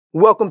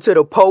Welcome to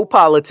the Po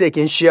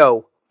Politicking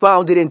Show.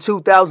 Founded in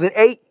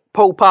 2008,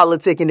 Po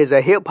Politicking is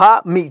a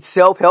hip-hop meets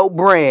self-help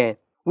brand.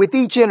 With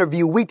each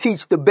interview, we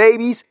teach the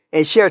babies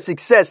and share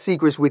success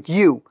secrets with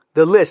you,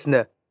 the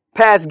listener.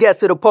 Past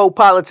guests of the Po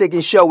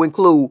Politicking Show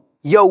include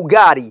Yo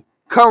Gotti,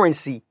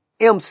 Currency,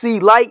 MC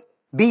Light,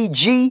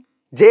 BG,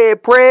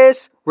 Dead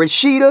Prez,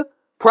 Rashida,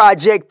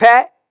 Project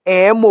Pat,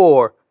 and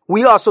more.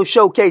 We also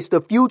showcase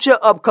the future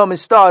upcoming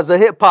stars of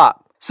hip-hop.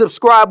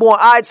 Subscribe on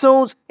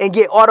iTunes and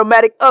get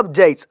automatic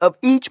updates of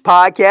each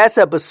podcast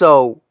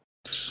episode.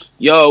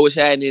 Yo, what's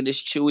happening? This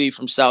is Chewy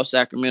from South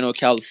Sacramento,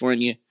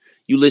 California.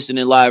 You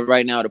listening live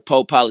right now to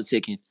Po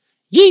Politicking.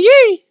 Yee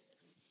yee!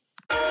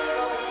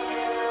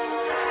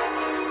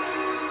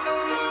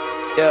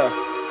 Yeah.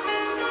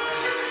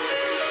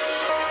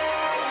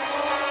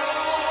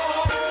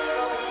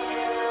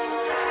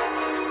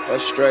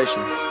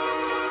 Frustration.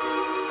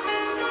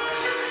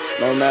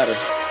 No matter.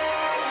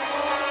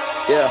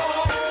 Yeah.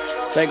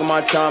 Taking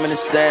my time in the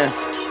sands.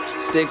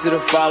 Stick to the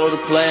follow the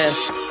plans.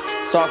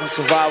 Talking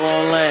survival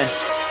on land.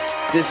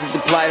 This is the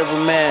plight of a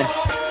man.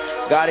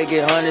 Gotta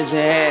get hundreds in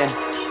hand.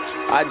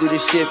 I do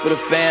this shit for the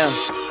fam.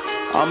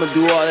 I'ma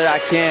do all that I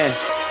can.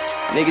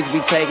 Niggas be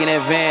taking that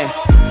van.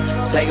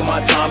 Taking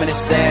my time in the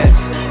sands.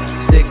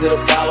 Stick to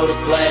the follow the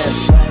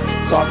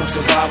plans. Talking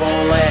survival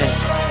on land.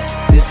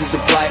 This is the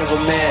plight of a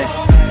man.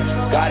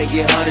 Gotta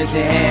get hundreds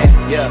in hand.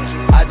 Yeah,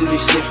 I do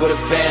this shit for the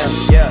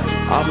fam. Yeah,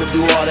 I'ma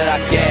do all that I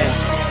can.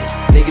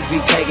 Niggas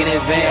be taking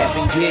advantage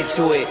and get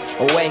to it,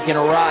 awake and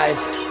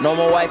arise. No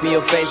more wiping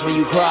your face when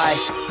you cry.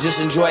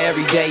 Just enjoy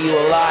every day you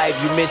alive.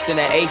 You missing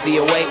an eighth of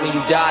your weight when you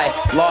die.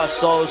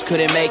 Lost souls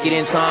couldn't make it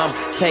in time.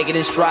 Take it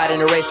in stride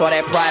and erase all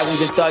that pride.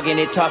 We've been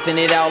thugging it, toughing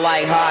it out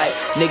like Hyde.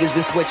 Niggas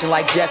been switching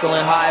like Jekyll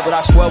and Hyde, but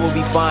I swear we'll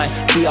be fine.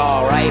 Be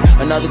alright,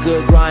 another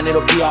good grind,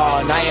 it'll be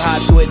all night.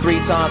 Hot to it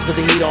 3 times, put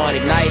the heat on,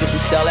 ignite. If we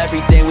sell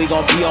everything, we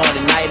gon' be on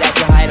tonight at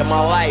the height of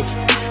my life.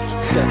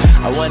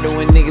 I wonder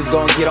when niggas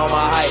gon' get on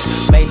my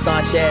hype. May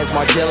Sanchez,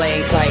 Margilla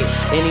ain't tight.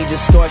 Any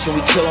distortion,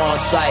 we kill on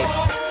sight.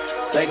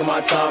 Taking my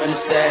time in the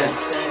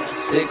sands.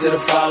 Stick to the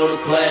follow the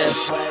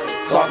plans.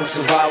 Talking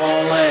survival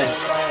on land.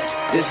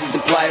 This is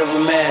the plight of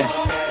a man.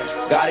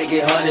 Gotta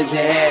get hundreds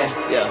in hand.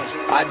 Yeah,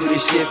 I do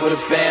this shit for the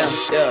fam.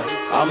 Yeah,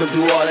 I'ma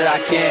do all that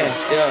I can.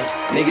 Yeah,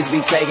 niggas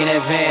be taking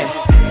that van.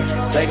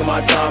 Taking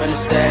my time in the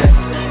sands.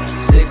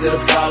 Stick to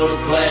the follow the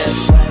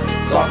plans.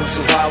 Talking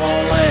survival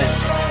on land.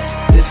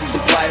 This is the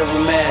plight of a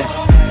man.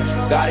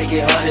 Gotta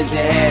get hundreds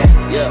in hand.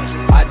 Yeah,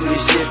 I do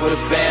this shit for the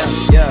fam.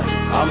 Yeah,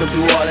 I'ma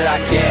do all that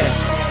I can.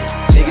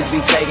 Niggas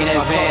be taking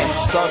advantage.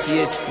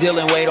 Associates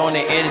dealing weight on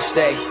the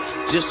interstate.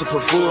 Just to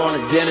put food on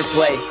the dinner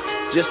plate.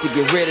 Just to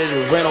get rid of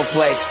the rental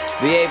place.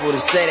 Be able to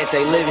say that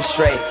they living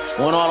straight.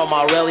 Want all of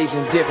my rallies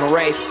in different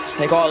rates.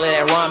 Take all of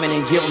that ramen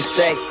and give them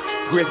steak.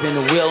 Gripping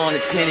the wheel on the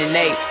 10 and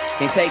 8.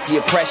 Can't take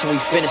the oppression, we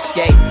finna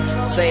skate.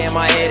 Say in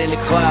my head in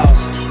the clouds.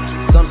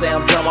 Some say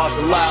I'm dumb off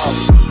the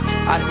loud.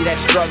 I see that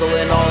struggle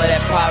and all of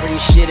that poverty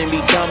shit and be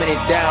dumbing it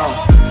down.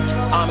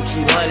 I'ma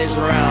keep hundreds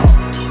around.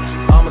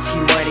 I'ma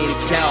keep money to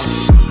count.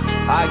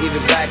 I give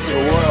it back to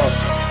the world.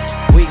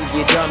 We can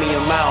get dummy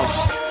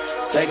amounts.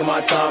 Taking my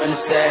time in the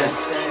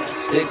sands.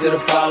 Stick to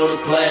the follow the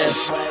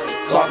plans.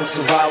 Talking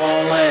survival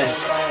on land.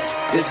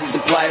 This is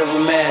the plight of a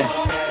man.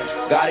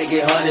 Gotta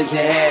get hundreds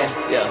in hand.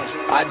 Yeah,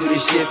 I do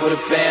this shit for the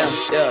fam.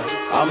 Yeah,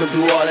 I'ma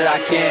do all that I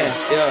can.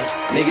 Yeah,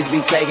 niggas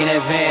be taking that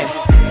van.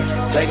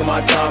 Taking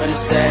my time in the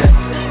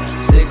sands.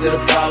 Stick to the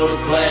follow the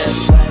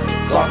plans.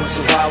 Talking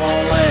survival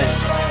on land.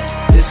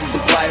 This is the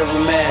plight of a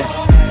man.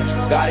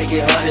 Gotta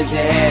get hundreds in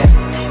hand.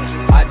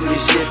 I do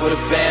this shit for the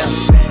fam.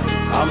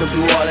 I'ma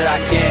do all that I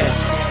can.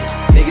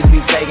 Niggas be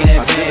taking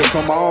advantage. I did this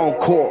on my own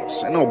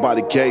course. Ain't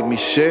nobody gave me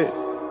shit.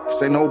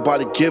 Cause ain't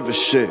nobody give a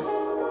shit.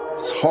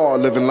 It's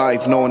hard living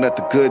life knowing that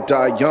the good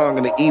die young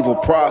and the evil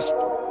prosper.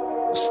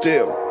 But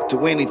still, I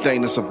do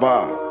anything to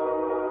survive.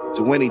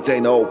 Do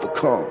anything to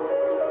overcome.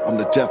 I'm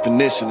the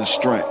definition of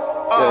strength.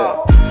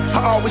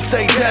 I always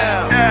stay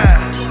down.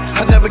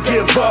 I never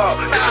give up.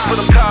 For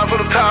them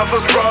times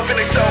was rough and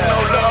they showed no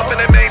love and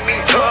they made me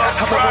tough.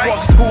 I never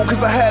walked to school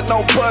cause I had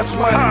no bus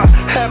money.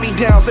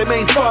 Hand-me-downs, they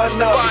made fun of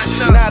me.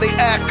 Now they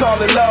act all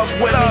in love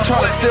with me.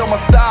 Trying to steal my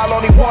style,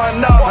 only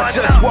one up. I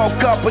just woke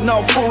up with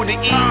no food to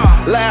eat.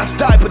 Last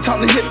diaper,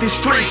 time to hit these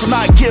streets. I'm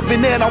not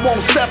giving in, I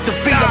won't accept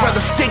defeat. I'd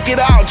rather stick it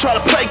out and try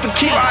to play for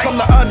keeps.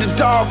 I'm the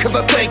underdog cause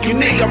I think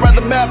unique. I'd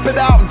rather map it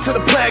out until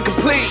the plan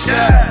complete.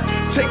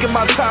 Taking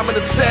my time in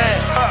the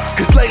sand,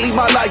 cause lately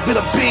my life been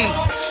a beat.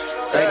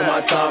 Taking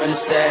my time in the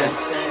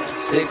sands.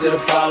 Stick to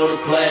the follow the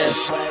plans.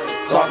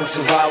 Talking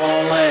survival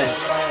on land.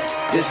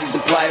 This is the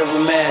plight of a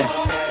man.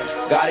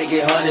 Gotta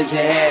get hundreds in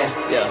hand.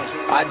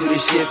 Yeah, I do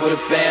this shit for the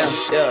fam.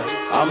 Yeah,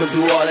 I'ma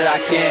do all that I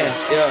can.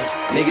 Yeah,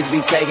 niggas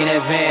be taking that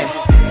van.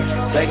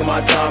 Taking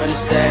my time in the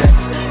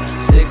sands.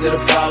 Stick to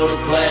the follow the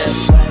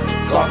plans.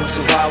 Talking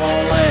survival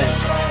on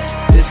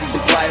land. This is the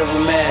plight of a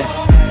man.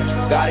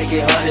 Gotta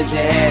get hundreds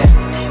in hand.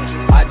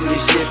 I do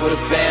this shit for the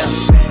fam.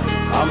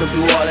 I'ma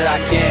do all that I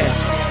can.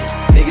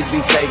 Niggas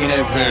be taking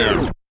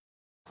it.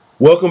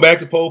 Welcome back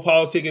to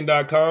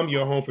PolePoliticking.com,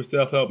 your home for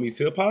self-help meets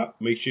hip-hop.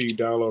 Make sure you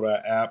download our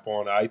app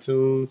on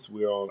iTunes.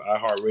 We're on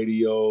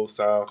iHeartRadio,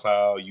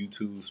 SoundCloud,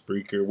 YouTube,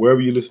 Spreaker.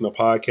 Wherever you listen to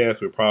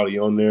podcasts, we're probably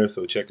on there,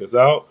 so check us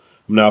out.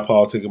 I'm now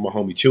politicking my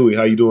homie Chewy.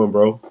 How you doing,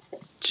 bro?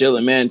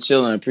 Chilling, man,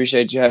 chilling.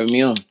 Appreciate you having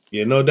me on.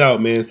 Yeah, no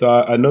doubt, man. So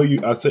I know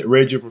you.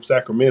 Read you from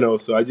Sacramento,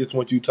 so I just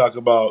want you to talk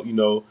about,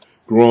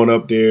 growing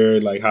up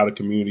there, like how the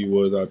community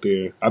was out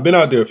there. I've been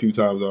out there a few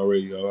times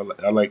already, though.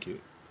 I like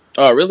it.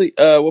 Oh, really?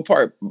 What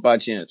part, by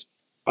chance?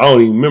 I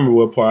don't even remember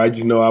what part. I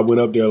just know I went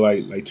up there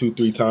like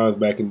 2-3 times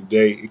back in the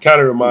day. It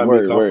kind of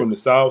reminded me. I'm from the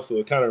South, so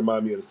it kind of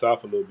reminded me of the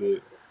South a little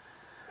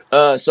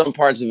bit. Some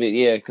parts of it,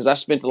 yeah, because I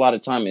spent a lot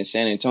of time in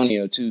San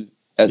Antonio too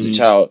as a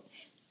child.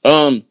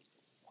 The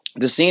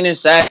scene in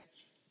Sac,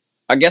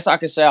 I guess I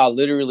could say I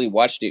literally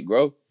watched it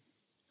grow.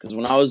 Because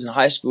when I was in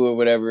high school or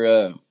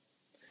whatever,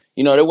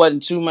 there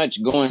wasn't too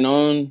much going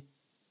on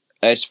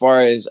as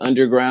far as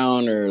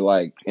underground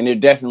and there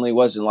definitely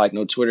wasn't like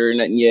no Twitter or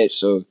nothing yet.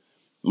 So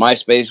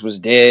MySpace was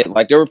dead.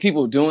 Like there were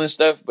people doing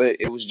stuff, but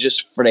it was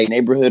just for their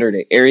neighborhood or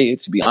their area,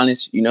 to be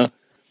honest,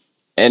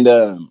 And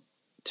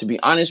to be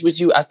honest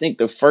with you, I think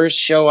the first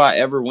show I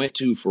ever went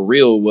to for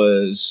real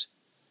was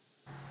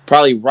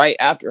probably right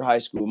after high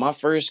school. My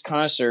first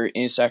concert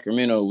in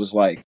Sacramento was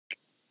like,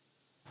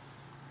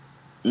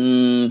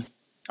 I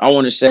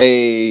want to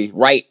say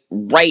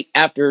right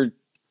after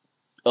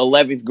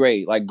 11th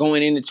grade, like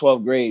going into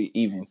 12th grade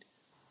even,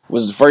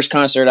 was the first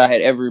concert I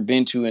had ever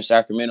been to in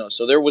Sacramento.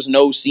 So there was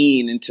no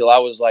scene until I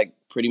was like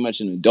pretty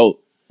much an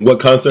adult. What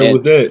concert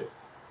was that?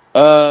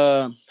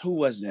 Who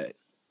was that?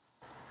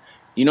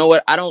 You know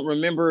what? I don't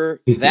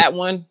remember that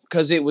one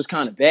because it was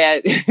kind of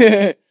bad.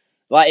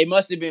 Like it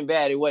must have been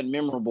bad. It wasn't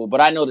memorable.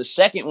 But I know the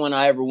second one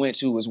I ever went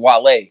to was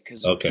Wale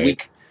because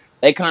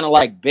they kind of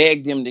like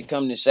begged him to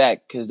come to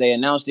Sac because they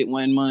announced it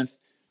 1 month.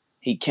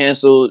 He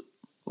canceled.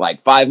 Like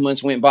 5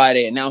 months went by.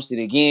 They announced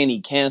it again.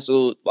 He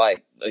canceled.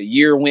 Like a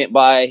year went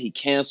by. He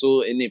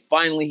canceled. And then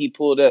finally he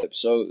pulled up.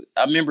 So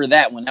I remember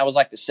that one. That was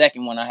like the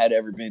second one I had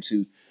ever been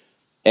to.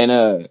 And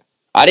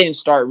I didn't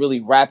start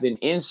really rapping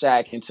in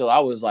Sac until I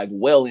was like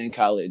well in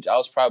college. I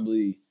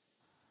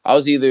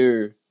was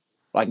either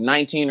like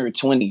 19 or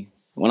 20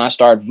 when I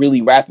started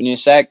really rapping in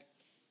Sac.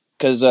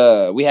 Because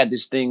we had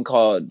this thing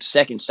called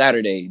Second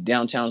Saturday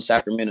downtown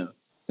Sacramento.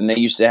 And they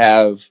used to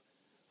have,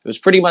 it was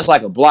pretty much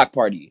like a block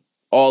party.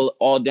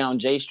 All down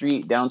J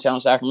Street,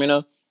 downtown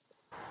Sacramento.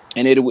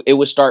 And it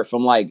would start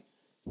from like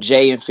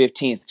J and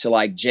 15th to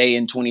like J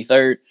and 23rd.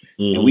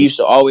 Mm-hmm. And we used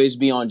to always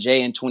be on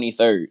J and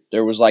 23rd.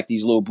 There was like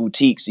these little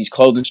boutiques, these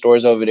clothing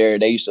stores over there.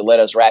 They used to let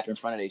us rap in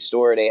front of their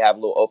store. They have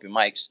little open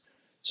mics.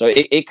 So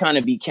it kind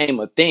of became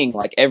a thing.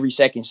 Like every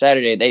second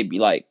Saturday, they'd be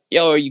like,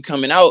 yo, are you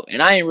coming out?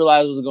 And I didn't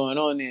realize what was going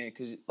on there.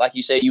 Because like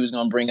you said, you was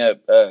going to bring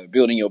up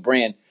building your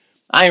brand.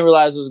 I didn't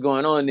realize what was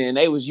going on there. And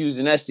they was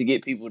using us to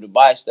get people to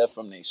buy stuff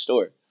from their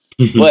store.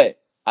 But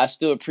I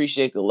still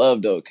appreciate the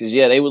love though, because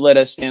they would let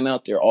us stand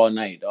out there all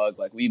night, dog.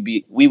 Like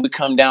we would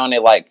come down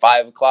at like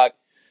 5 o'clock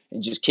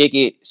and just kick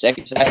it.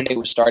 Second Saturday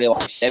would start at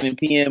like 7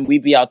 p.m.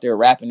 We'd be out there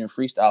rapping and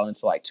freestyling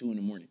until like 2 in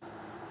the morning.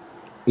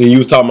 And you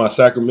was talking about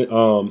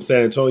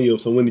San Antonio.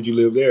 So when did you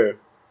live there?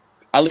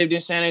 I lived in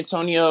San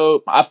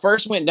Antonio. I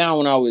first went down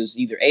when I was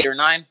either 8 or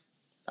 9.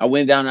 I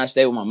went down and I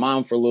stayed with my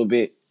mom for a little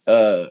bit.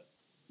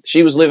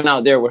 She was living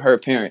out there with her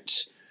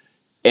parents.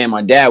 And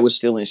my dad was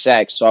still in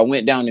Sac, so I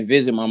went down to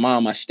visit my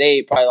mom. I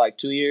stayed probably like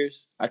 2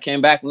 years. I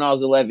came back when I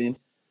was 11.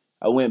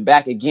 I went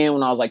back again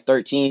when I was like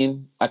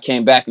 13. I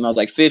came back when I was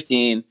like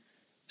 15.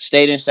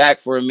 Stayed in Sac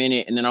for a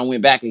minute, and then I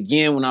went back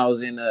again when I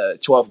was in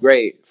 12th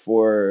grade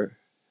for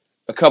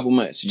a couple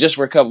months, just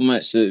for a couple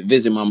months to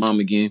visit my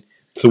mom again.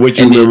 So what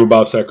you remember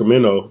about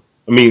Sacramento?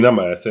 I mean, not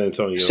my San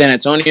Antonio. San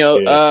Antonio.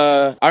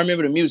 Yeah. I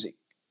remember the music.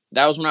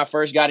 That was when I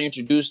first got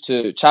introduced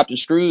to Chopped and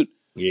Screwed.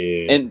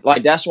 Yeah. And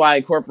like that's why I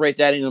incorporate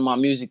that into my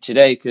music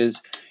today, because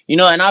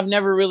and I've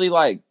never really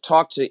like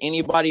talked to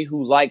anybody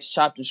who likes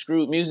Chopped and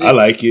Screwed music. I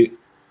like it.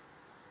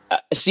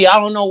 See, I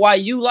don't know why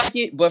you like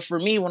it, but for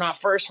me, when I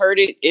first heard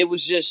it, it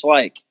was just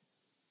like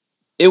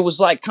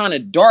kind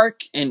of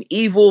dark and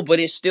evil, but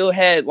it still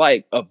had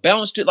like a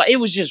bounce to it. Like it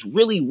was just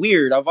really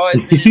weird. I've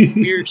always been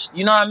weird.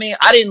 You know what I mean?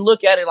 I didn't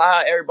look at it like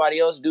how everybody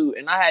else do,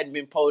 and I hadn't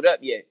been pulled up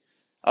yet.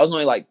 I was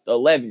only like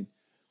 11.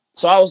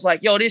 So I was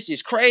like, yo, this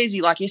is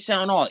crazy. Like, it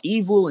sound all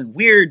evil and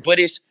weird, but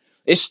it's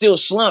still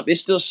slump.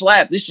 It's still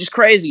slap. This is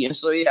crazy. And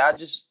so, I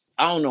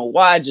don't know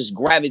why I just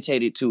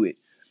gravitated to it.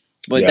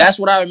 But that's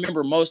what I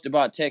remember most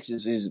about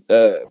Texas is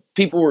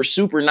people were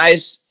super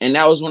nice. And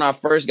that was when I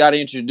first got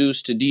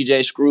introduced to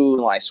DJ Screw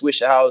and like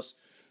Swishahouse,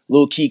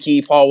 Lil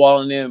Keke, Paul Wall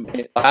and them.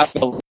 And I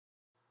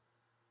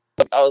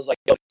was like,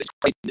 yo, this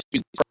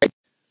is crazy.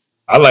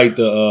 I like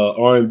the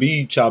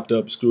R&B chopped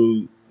up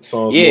Screw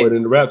songs more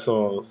than the rap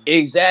songs.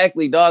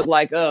 Exactly, dog.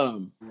 Like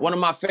one of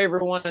my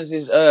favorite ones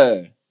is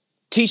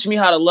Teach Me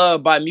How to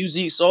Love by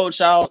Musique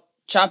Soulchild.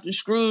 Chopped and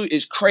Screwed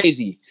is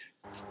crazy.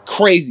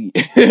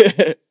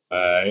 All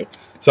right.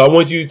 So I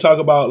want you to talk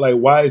about like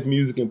why is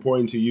music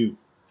important to you?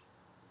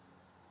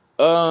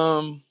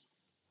 Well,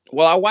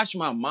 I watched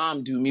my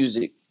mom do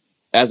music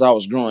as I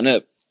was growing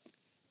up,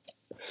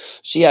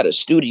 she had a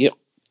studio.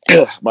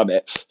 My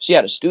bad. She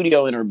had a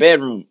studio in her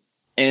bedroom,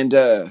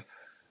 and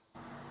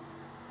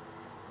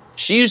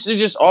she used to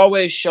just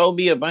always show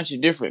me a bunch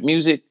of different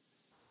music.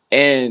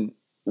 And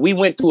we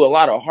went through a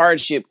lot of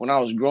hardship when I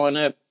was growing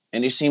up,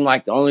 and it seemed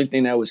like the only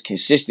thing that was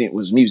consistent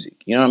was music.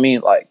 You know what I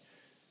mean? Like,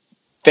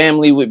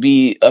 family would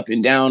be up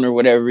and down or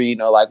whatever, you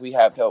know, like we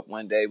have help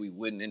one day, we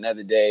wouldn't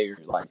another day, or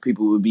like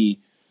people would be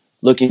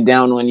looking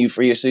down on you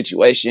for your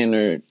situation,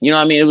 or, you know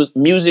what I mean? It was,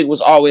 music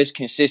was always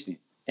consistent.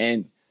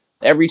 And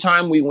every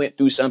time we went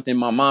through something,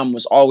 my mom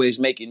was always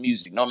making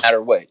music, no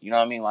matter what. You know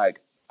what I mean? Like,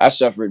 I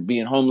suffered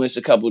being homeless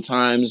a couple of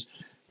times.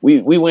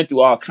 We went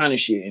through all kind of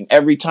shit. And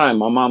every time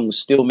my mom was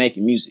still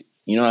making music,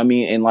 you know what I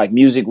mean? And like,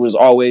 music was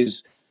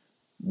always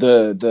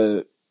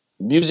the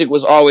music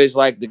was always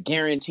like the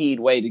guaranteed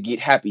way to get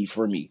happy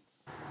for me.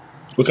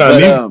 What kind of But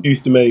music you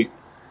used to make?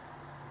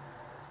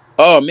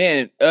 oh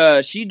man,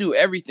 she do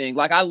everything.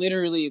 Like, I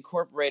literally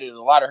incorporated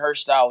a lot of her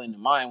style into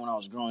mine when I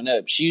was growing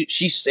up. She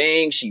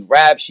sang, she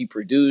rapped, she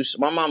produced.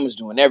 My mom was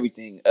doing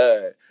everything.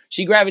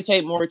 She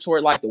gravitated more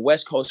toward like the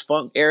West Coast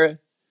funk era.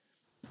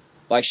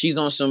 Like, she's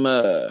on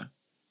some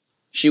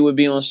she would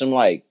be on some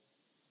like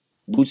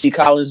Bootsy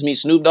Collins meet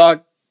Snoop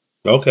Dogg.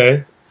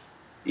 Okay.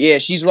 Yeah,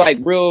 she's like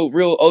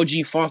real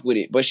OG funk with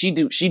it. But she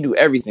do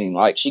everything.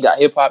 Like, she got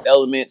hip hop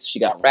elements, she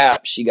got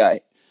rap, she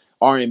got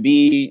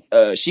R&B.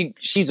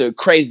 She's a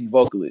crazy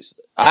vocalist.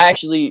 I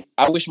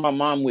wish my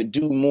mom would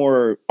do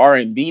more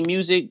R&B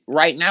music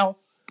right now,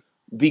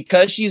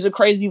 because she's a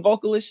crazy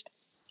vocalist.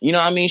 You know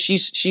what I mean?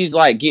 She's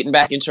like getting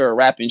back into her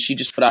rapping. She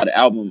just put out an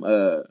album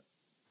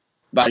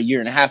about a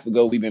year and a half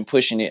ago. We've been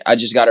pushing it. I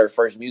just got her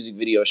first music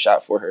video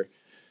shot for her.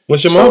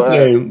 What's your So mom's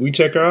name? We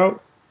check her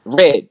out.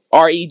 Redd,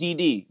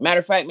 Redd. Matter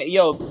of fact,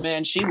 yo,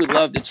 man, she would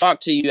love to talk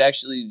to you.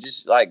 Actually,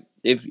 just like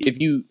if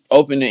you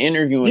open the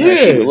interview with her,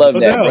 she would love no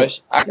that, doubt. bro.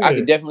 I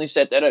could definitely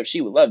set that up. She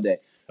would love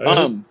that.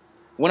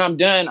 When I'm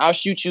done, I'll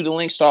shoot you the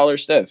links to all her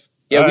stuff.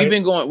 Yeah, All we've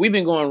right.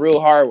 been going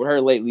real hard with her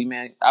lately,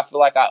 man. I feel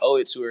like I owe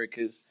it to her,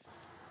 because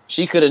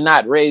she could have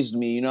not raised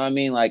me, you know what I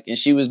mean? Like, and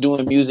she was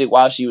doing music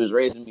while she was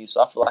raising me,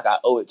 so I feel like I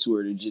owe it to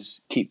her to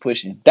just keep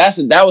pushing.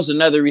 That was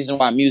another reason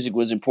why music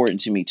was important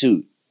to me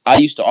too. I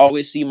used to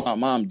always see my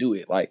mom do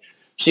it. Like,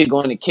 she'd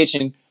go in the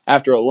kitchen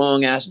after a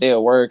long ass day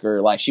of work,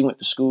 or like she went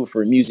to school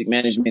for music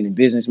management and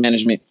business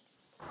management.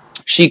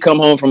 She'd come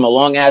home from a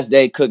long ass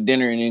day, cook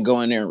dinner, and then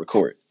go in there and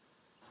record.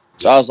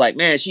 So I was like,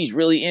 man, she's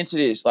really into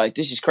this. Like,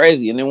 this is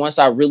crazy. And then once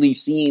I really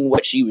seen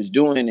what she was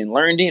doing and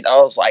learned it,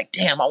 I was like,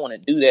 damn, I want to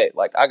do that.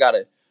 Like, I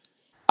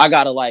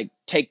gotta like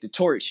take the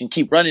torch and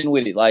keep running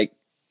with it. Like,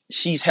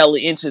 she's hella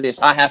into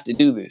this. I have to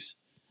do this.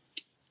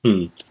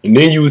 And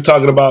then you was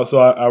talking about. So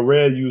I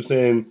read you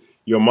saying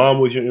your mom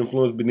was your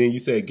influence, but then you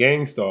said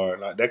Gangstar.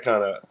 Like that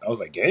kind of. I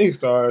was like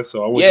Gangstar.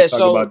 So I want Yeah, to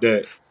talk about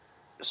that.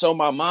 so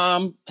my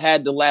mom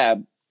had the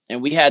lab,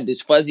 and we had this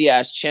fuzzy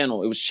ass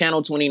channel. It was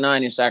channel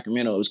 29 in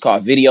Sacramento. It was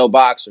called Video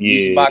Box or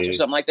Music Box or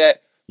something like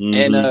that.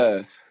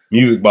 And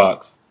Music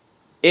Box.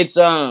 it's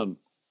I'm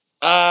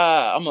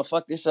gonna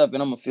fuck this up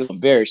and I'm gonna feel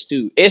embarrassed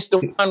too. It's the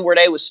one where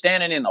they was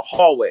standing in the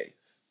hallway.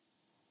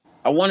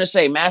 I want to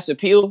say Mass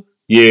Appeal.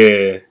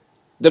 Yeah.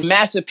 The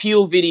Mass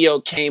Appeal video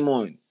came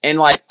on, and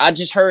like I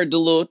just heard the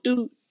little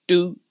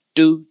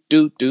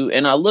do,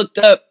 and I looked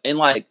up, and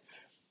like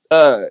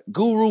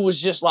Guru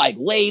was just like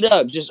laid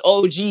up, just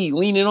OG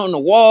leaning on the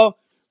wall,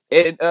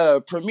 and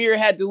Premier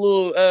had the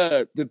little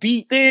the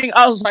beat thing.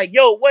 I was like,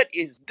 yo, what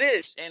is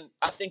this? And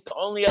I think the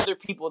only other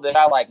people that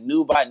I like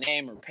knew by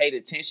name or paid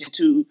attention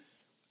to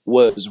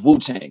was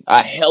Wu-Tang.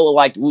 I hella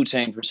liked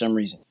Wu-Tang for some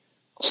reason.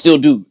 Still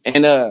do.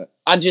 And I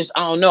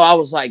don't know. I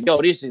was like, yo,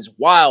 this is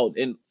wild.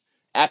 And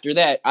after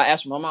that, I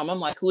asked my mom, I'm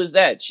like, who is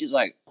that? She's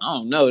like, I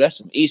don't know. That's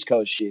some East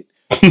Coast shit.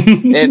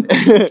 And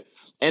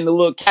and the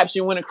little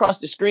caption went across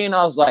the screen.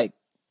 I was like,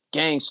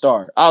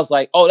 Gangstar. I was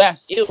like, oh,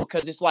 that's ill,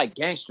 because it's like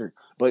gangster,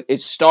 but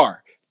it's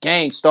star.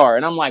 Gangstar.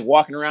 And I'm like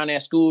walking around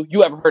at school.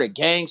 You ever heard of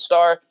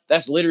Gangstar?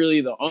 That's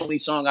literally the only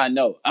song I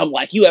know. I'm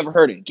like, you ever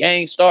heard of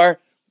Gangstar?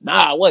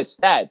 Nah, what's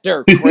that?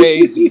 They're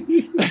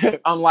crazy.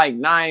 I'm like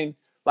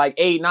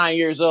 8, 9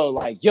 years old.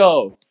 Like,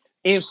 yo,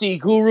 MC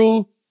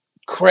Guru,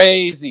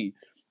 crazy.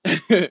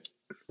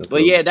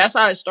 But yeah, that's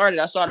how it started.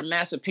 I saw the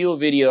Mass Appeal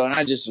video and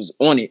I just was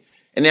on it.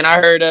 And then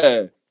I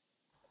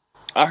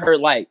heard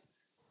like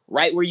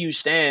Right Where You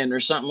Stand or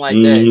something like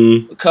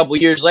that. A couple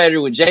years later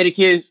with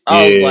Jadakiss,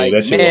 I was like,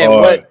 man,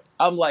 what?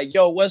 I'm like,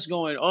 yo, what's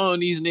going on?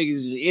 These niggas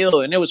is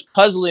ill. And it was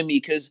puzzling me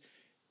because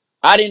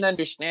I didn't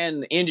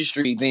understand the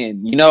industry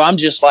then. You know, I'm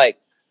just like,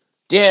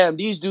 damn,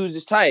 these dudes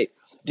is tight.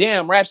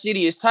 Damn, Rap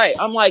City is tight.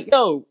 I'm like,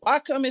 yo, why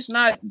come it's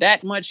not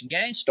that much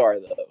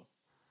Gangstar though?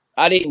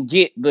 I didn't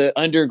get the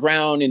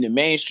underground and the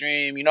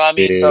mainstream, you know what I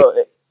mean? Yeah. So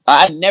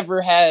I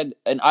never had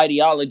an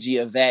ideology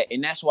of that,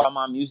 and that's why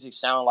my music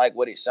sound like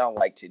what it sound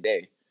like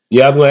today.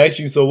 Yeah, I was gonna ask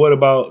you. So what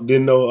about?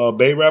 Didn't no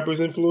Bay rappers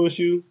influence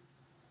you?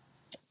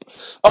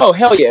 Oh,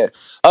 hell yeah.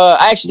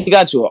 I actually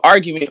got to an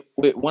argument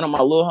with one of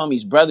my little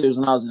homie's brothers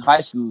when I was in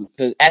high school,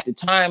 because at the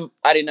time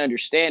I didn't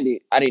understand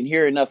it. I didn't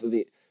hear enough of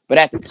it. But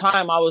at the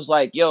time, I was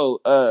like,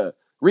 yo,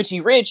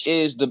 Richie Rich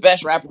is the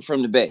best rapper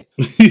from the Bay.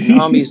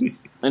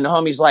 And the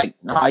homies like,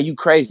 nah, you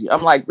crazy.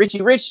 I'm like,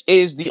 Richie Rich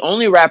is the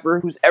only rapper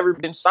who's ever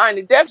been signed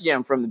to Def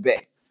Jam from the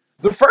Bay.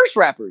 The first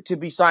rapper to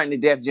be signed to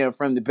Def Jam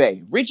from the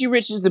Bay. Richie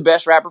Rich is the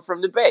best rapper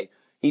from the Bay.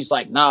 He's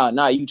like,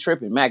 nah, you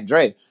tripping, Mac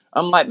Dre.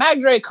 I'm like, Mac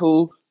Dre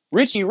cool.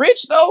 Richie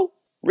Rich, though?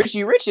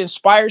 Richie Rich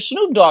inspired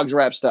Snoop Dogg's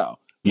rap style.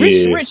 Yeah.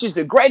 Richie Rich is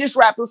the greatest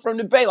rapper from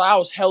the Bay. Like, I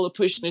was hella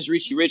pushing this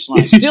Richie Rich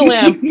line. Still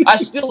am. I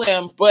still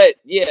am. But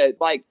yeah,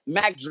 like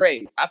Mac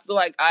Dre. I feel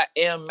like I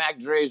am Mac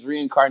Dre's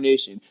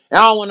reincarnation. And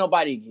I don't want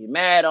nobody to get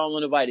mad. I don't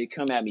want nobody to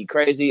come at me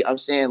crazy. I'm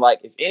saying,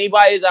 like, if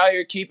anybody's out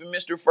here keeping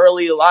Mr.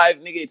 Furley alive,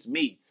 nigga, it's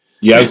me.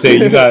 Yeah, I'm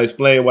saying you gotta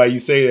explain why you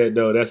say that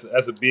though. That's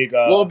a big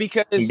well,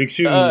 because some big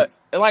shoes.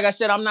 And like I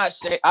said, I'm not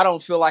saying I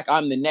don't feel like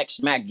I'm the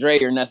next Mac Dre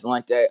or nothing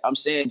like that. I'm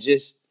saying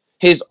just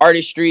his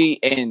artistry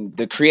and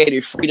the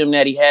creative freedom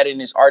that he had in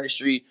his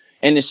artistry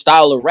and the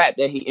style of rap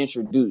that he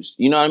introduced.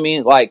 You know what I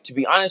mean? Like, to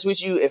be honest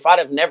with you, if I'd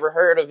have never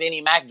heard of any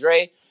Mac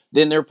Dre,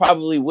 then there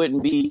probably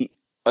wouldn't be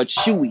a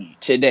Chewy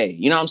today.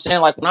 You know what I'm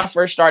saying? Like, when I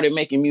first started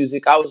making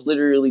music, I was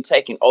literally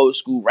taking old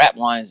school rap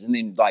lines and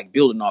then like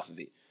building off of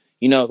it.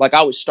 You know, like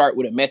I would start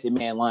with a Method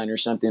Man line or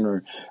something,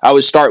 or I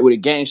would start with a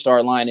Gang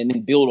Starr line and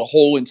then build a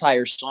whole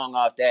entire song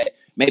off that.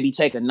 Maybe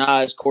take a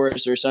Nas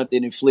chorus or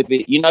something and flip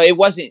it. You know, it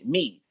wasn't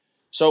me.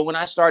 So when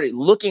I started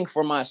looking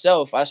for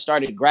myself, I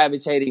started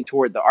gravitating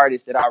toward the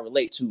artists that I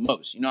relate to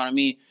most. You know what I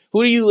mean?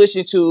 Who do you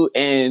listen to?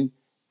 And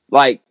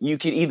like, you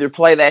could either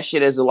play that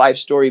shit as a life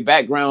story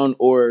background,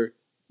 or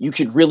you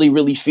could really,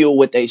 really feel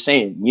what they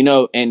saying, you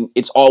know? And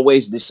it's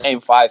always the same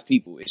 5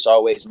 people. It's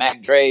always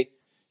Mac Dre,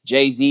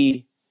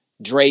 Jay-Z,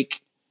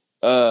 Drake,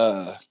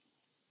 the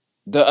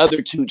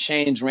other 2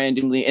 change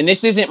randomly. And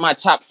this isn't my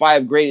top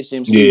 5 greatest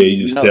MCs. Yeah,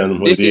 you just tell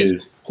them what it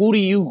is. Who do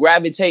you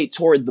gravitate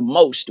toward the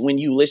most when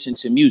you listen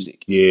to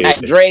music? Yeah.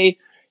 Mac Dre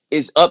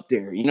is up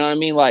there. You know what I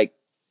mean? Like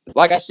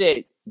I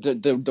said,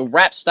 the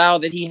rap style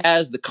that he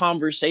has, the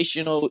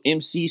conversational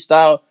MC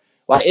style,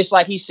 like it's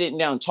like he's sitting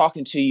down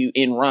talking to you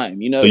in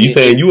rhyme. You know? So you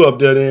saying you up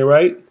there then,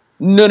 right?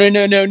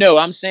 No.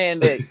 I'm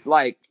saying that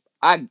like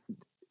I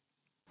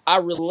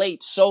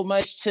relate so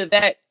much to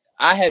that.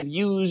 I have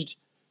used.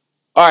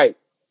 All right,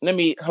 let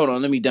me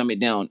dumb it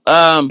down.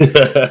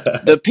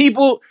 The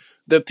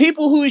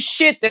people whose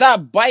shit that I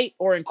bite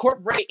or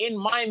incorporate in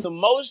mine the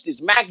most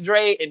is Mac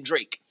Dre and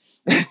Drake.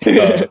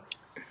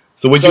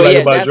 So what you like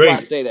about that's Drake? Why I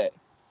say that.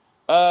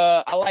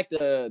 I like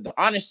the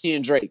honesty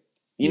in Drake.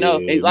 You know,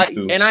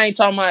 and I ain't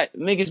talking about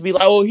niggas be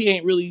like, oh, he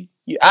ain't really.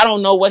 I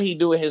don't know what he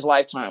do in his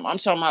lifetime. I'm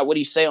talking about what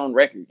he say on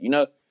record. You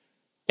know.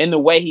 And the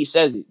way he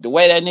says it, the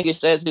way that nigga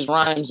says his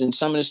rhymes and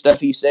some of the stuff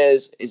he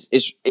says,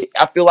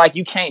 I feel like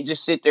you can't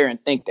just sit there and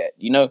think that,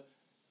 you know?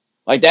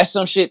 Like, that's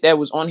some shit that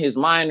was on his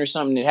mind or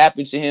something that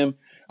happened to him.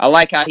 I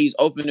like how he's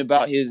open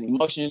about his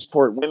emotions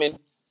toward women.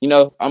 You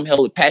know, I'm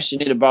hella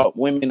passionate about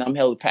women. I'm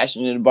hella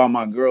passionate about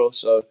my girl.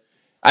 So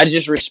I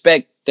just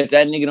respect that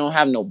nigga don't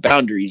have no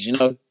boundaries, you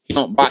know? He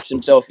don't box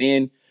himself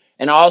in.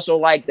 And I also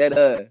like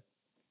that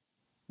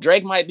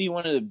Drake might be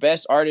one of the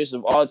best artists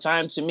of all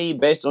time to me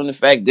based on the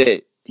fact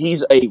that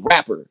he's a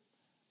rapper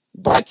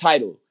by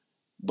title,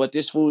 but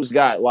this fool's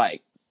got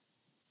like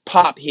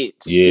pop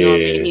hits. Yeah, you know what I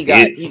mean?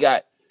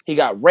 He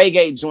got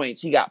reggae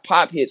joints. He got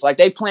pop hits. Like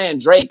they playing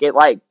Drake at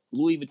like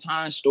Louis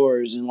Vuitton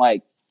stores and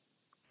like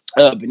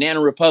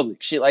Banana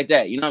Republic, shit like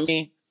that. You know what I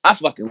mean? I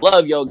fucking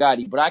love Yo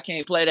Gotti, but I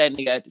can't play that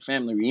nigga at the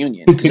family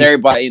reunion because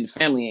everybody in the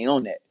family ain't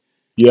on that.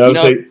 Yeah, you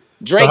know,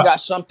 Drake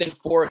got something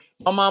for.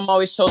 My mom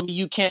always told me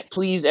you can't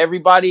please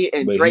everybody,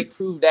 and Drake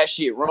proved that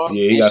shit wrong.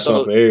 Yeah, he got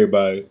something for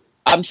everybody.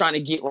 I'm trying to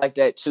get like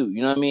that too.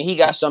 You know what I mean? He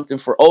got something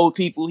for old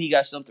people. He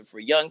got something for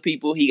young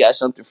people. He got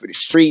something for the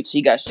streets.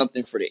 He got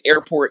something for the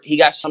airport. He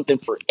got something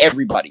for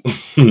everybody.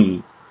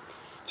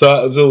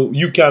 So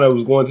you kind of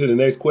was going to the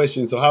next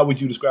question. So how would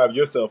you describe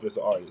yourself as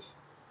an artist?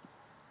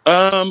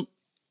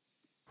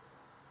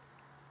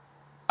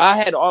 I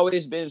had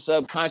always been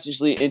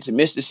subconsciously into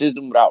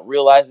mysticism without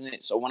realizing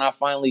it. So when I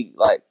finally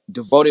like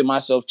devoted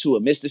myself to a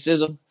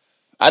mysticism,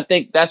 I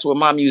think that's what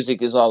my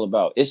music is all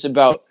about. It's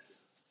about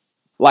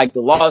like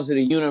the laws of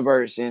the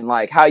universe and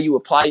like how you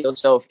apply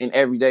yourself in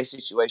everyday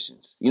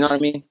situations. You know what I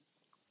mean?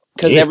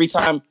 Because every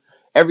time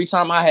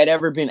I had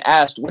ever been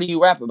asked, what do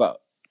you rap about?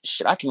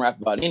 Shit, I can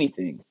rap about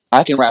anything.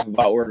 I can rap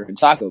about ordering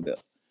Taco Bell.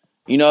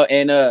 You know,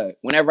 and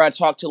whenever I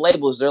talk to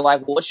labels, they're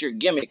like, well, what's your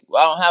gimmick?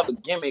 Well, I don't have a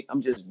gimmick.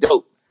 I'm just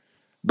dope.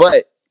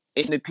 But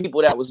in the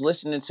people that was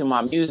listening to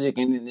my music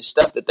and in the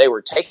stuff that they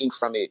were taking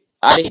from it,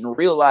 I didn't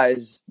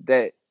realize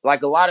that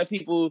like a lot of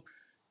people,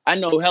 I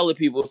know hella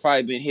people have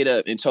probably been hit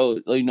up and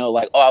told, you know,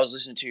 like, oh, I was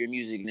listening to your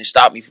music and it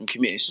stopped me from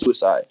committing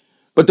suicide.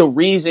 But the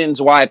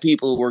reasons why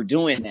people were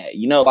doing that,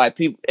 you know, like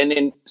people, and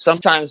then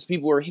sometimes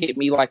people were hit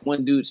me like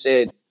one dude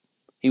said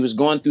he was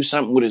going through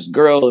something with his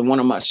girl and one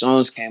of my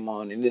songs came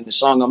on. And then the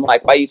song, I'm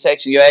like, why you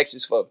texting your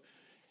exes for?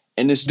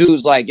 And this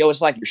dude's like, yo,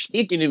 it's like you're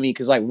speaking to me.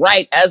 Cause like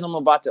right as I'm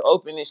about to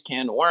open this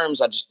can of worms,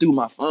 I just threw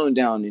my phone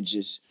down and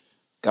just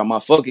got my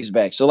focus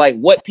back. So like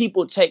what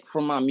people take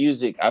from my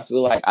music, I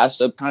feel like I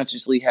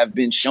subconsciously have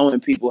been showing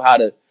people how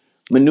to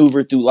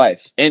maneuver through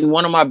life. And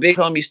one of my big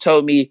homies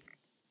told me,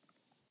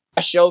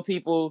 I show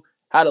people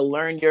how to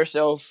learn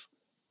yourself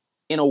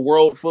in a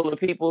world full of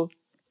people.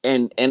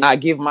 And I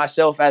give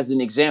myself as an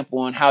example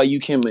on how you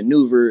can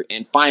maneuver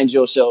and find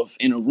yourself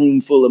in a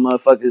room full of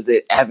motherfuckers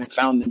that haven't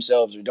found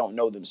themselves or don't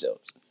know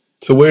themselves.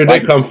 So where did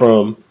Like, that come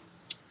from?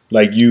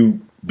 Like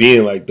you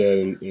being like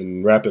that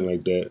and rapping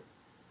like that?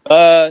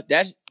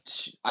 that's,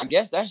 I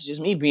guess that's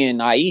just me being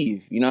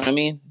naive. You know what I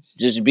mean?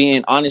 Just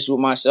being honest with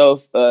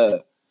myself.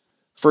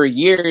 For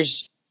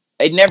years,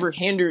 it never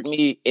hindered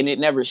me and it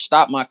never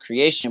stopped my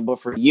creation. But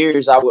for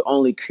years, I would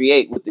only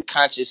create with the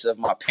conscience of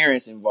my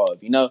parents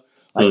involved. You know,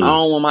 like I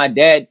don't want my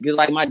dad, cause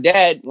like my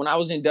dad, when I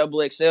was in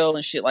Double XL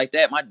and shit like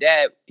that, my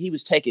dad, he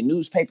was taking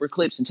newspaper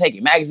clips and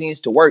taking magazines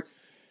to work.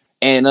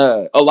 And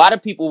a lot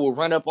of people will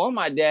run up on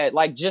my dad.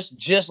 Like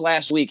just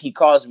last week, he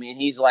calls me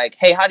and he's like,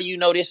 "Hey, how do you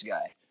know this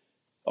guy?"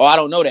 "Oh, I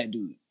don't know that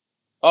dude."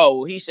 "Oh,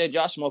 well, he said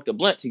y'all smoked a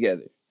blunt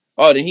together."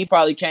 "Oh, then he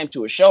probably came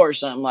to a show or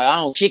something." Like, I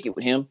don't kick it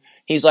with him.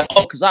 He's like,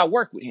 "Oh, because I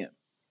work with him."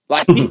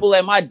 Like, people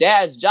at my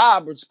dad's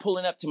job are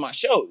pulling up to my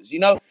shows, you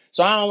know?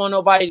 So I don't want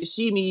nobody to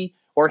see me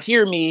or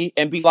hear me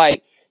and be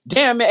like,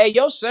 "Damn, man, hey,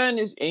 your son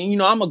is," and you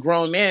know, I'm a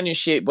grown man and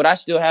shit, but I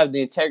still have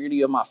the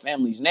integrity of my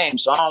family's name.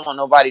 So I don't want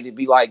nobody to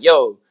be like,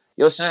 "Yo,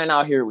 your son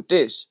out here with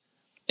this."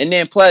 And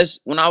then plus,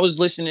 when I was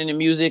listening to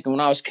music and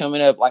when I was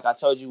coming up, like I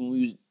told you, when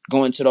we was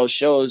going to those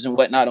shows and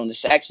whatnot on the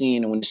sax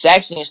scene, and when the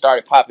sax scene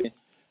started popping,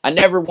 I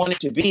never wanted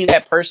to be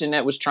that person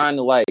that was trying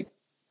to like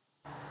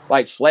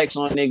flex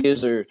on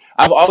niggas. Or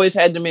I've always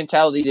had the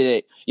mentality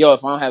that, yo,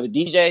 if I don't have a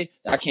DJ,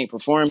 I can't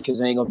perform because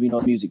there ain't gonna be no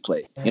music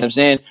played. You know what I'm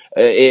saying?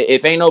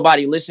 If ain't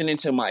nobody listening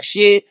to my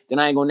shit, then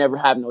I ain't gonna never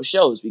have no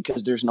shows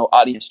because there's no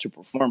audience to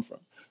perform from.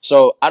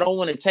 So I don't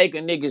want to take a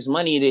nigga's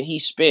money that he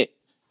spent.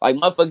 Like,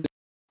 motherfuckers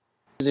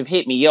have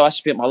hit me, "Yo, I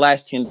spent my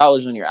last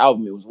 $10 on your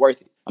album. It was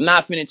worth it." I'm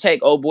not finna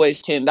take old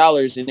boy's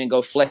 $10 and then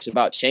go flex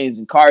about chains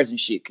and cars and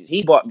shit, because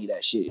he bought me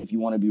that shit, if you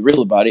want to be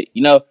real about it,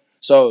 you know?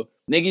 So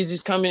niggas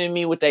is coming to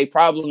me with their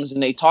problems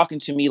and they talking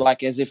to me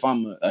like as if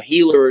I'm a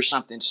healer or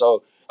something.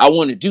 So I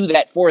want to do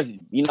that for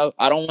them, you know?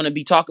 I don't want to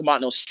be talking about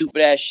no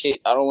stupid ass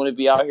shit. I don't want to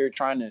be out here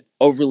trying to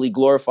overly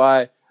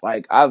glorify.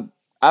 Like,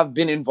 I've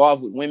been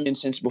involved with women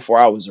since before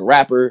I was a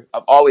rapper.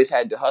 I've always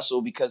had to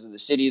hustle because of the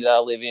city that I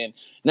live in.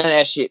 None of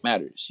that shit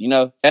matters, you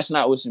know? That's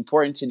not what's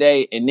important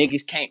today, and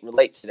niggas can't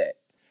relate to that.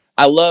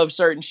 I love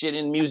certain shit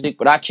in music,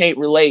 but I can't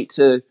relate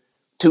to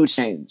 2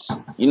 Chainz,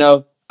 you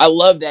know? I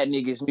love that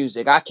nigga's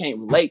music. I can't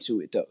relate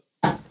to it, though.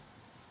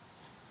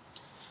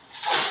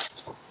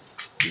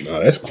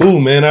 No, that's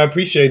cool, man. I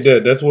appreciate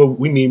that. That's what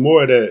we need,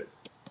 more of that.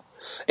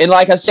 And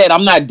like I said,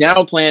 I'm not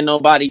downplaying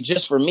nobody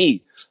just for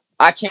me.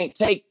 I can't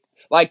take,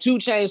 like, 2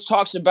 Chainz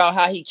talks about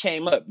how he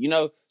came up, you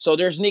know? So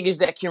there's niggas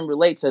that can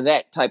relate to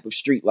that type of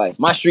street life.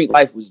 My street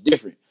life was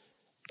different.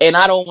 And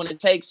I don't want to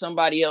take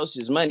somebody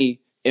else's money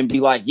and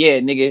be like, "Yeah,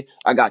 nigga,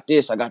 I got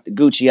this, I got the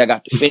Gucci, I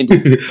got the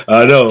Fendi."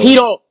 I know. He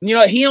don't, you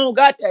know, he don't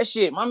got that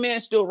shit. My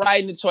man's still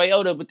riding the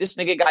Toyota, but this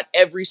nigga got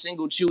every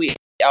single Chewy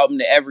album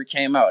that ever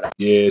came out.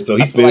 Yeah, so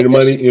he's I feel spending like the that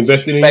money, shit is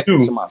investing in disrespectful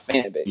to you. my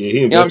fan base. Yeah, he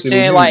You know what I'm invested in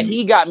saying? you. Like,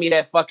 he got me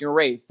that fucking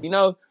Wraith, you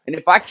know? And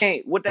if I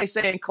can't, what they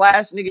say in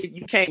class, nigga,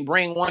 you can't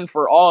bring one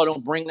for all,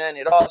 don't bring none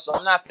at all. So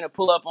I'm not gonna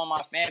pull up on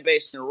my fan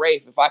base in a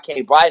Wraith if I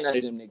can't buy none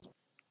of them niggas.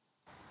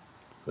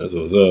 That's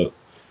what's up.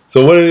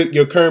 So what are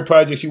your current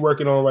projects you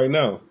working on right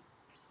now?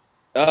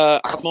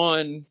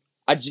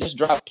 I just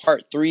dropped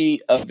part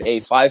 3 of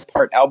a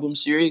 5-part album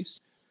series.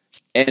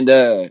 And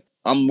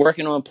I'm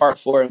working on part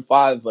 4 and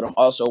 5, but I'm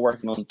also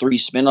working on 3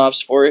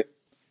 spinoffs for it.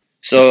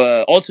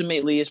 So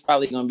ultimately, it's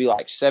probably going to be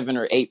like 7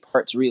 or 8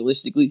 parts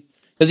realistically.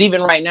 Because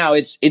even right now,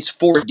 it's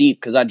 4 deep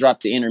because I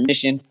dropped the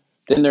intermission.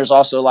 Then there's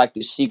also like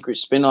the secret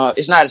spinoff.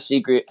 It's not a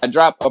secret. I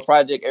drop a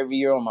project every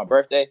year on my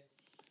birthday.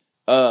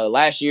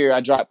 Last year I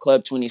dropped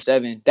Club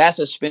 27. That's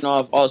a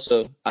spinoff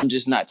also. I'm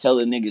just not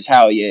telling niggas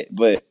how yet.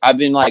 But I've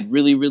been like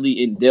really,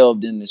 really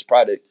delved in this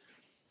product.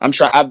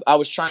 I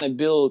was trying to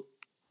build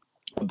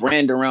a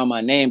brand around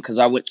my name because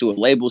I went through a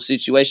label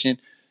situation,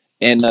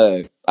 and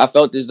I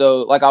felt as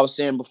though, like I was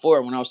saying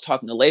before, when I was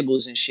talking to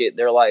labels and shit,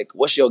 they're like,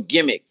 "What's your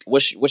gimmick?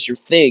 What's your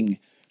thing?"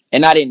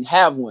 And I didn't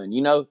have one,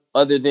 you know,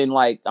 other than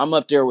like I'm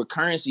up there with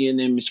Currency, and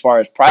then as far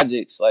as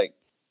projects, like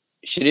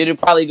shit, it'd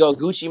probably go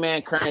Gucci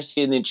Mane,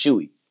 Currency, and then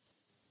Chewy.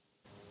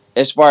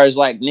 As far as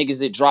like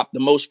niggas that drop the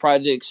most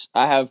projects,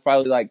 I have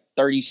probably like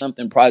 30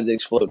 something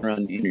projects floating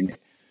around the internet.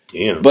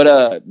 Damn.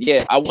 But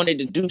yeah, I wanted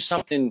to do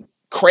something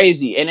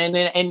crazy, and then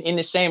in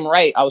the same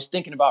right, I was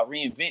thinking about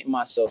reinventing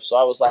myself. So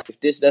I was like,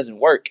 if this doesn't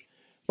work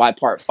by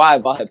part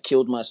 5, I'll have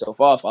killed myself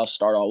off. I'll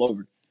start all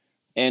over.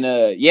 And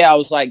yeah, I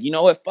was like, you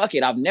know what? Fuck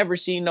it. I've never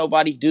seen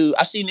nobody do.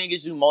 I've seen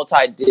niggas do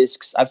multi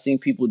discs. I've seen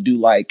people do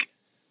like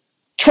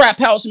Trap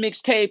House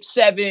mixtape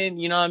 7.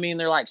 You know what I mean?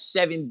 They're like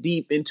 7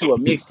 deep into a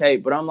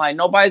mixtape. But I'm like,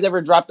 nobody's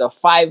ever dropped a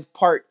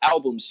 5-part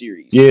album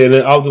series. Yeah, and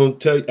then I was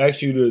gonna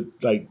ask you to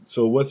like.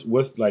 So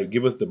what's like?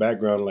 Give us the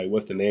background. Like,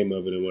 what's the name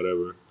of it and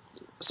whatever.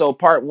 So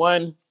part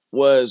 1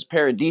 was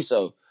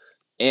Paradiso.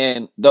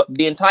 And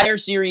the entire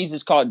series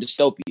is called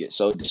Dystopia.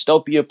 So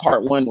Dystopia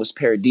Part 1 was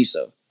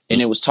Paradiso.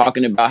 And it was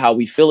talking about how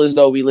we feel as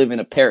though we live in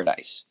a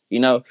paradise.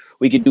 You know,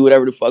 we can do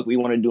whatever the fuck we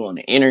want to do on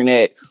the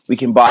internet. We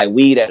can buy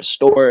weed at a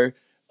store.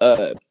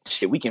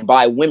 We can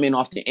buy women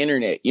off the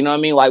internet. You know what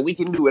I mean? Like, we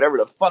can do whatever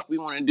the fuck we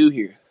want to do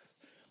here.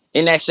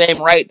 In that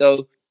same right,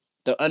 though,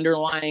 the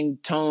underlying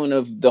tone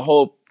of the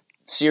whole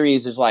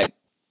series is like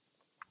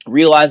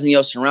realizing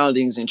your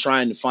surroundings and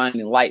trying to find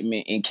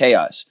enlightenment in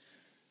chaos.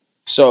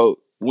 So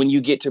when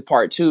you get to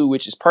part 2,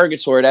 which is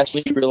Purgatory, that's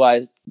when you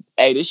realize,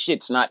 hey, this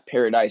shit's not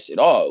paradise at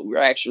all. We're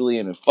actually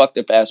in a fucked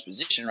up ass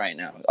position right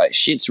now. Like,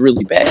 shit's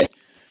really bad.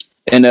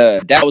 And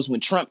that was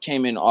when Trump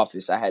came in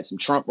office. I had some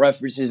Trump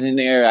references in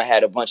there. I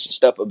had a bunch of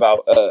stuff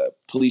about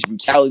police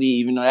brutality,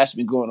 even though that's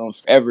been going on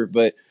forever.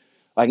 But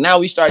like, now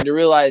we started to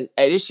realize,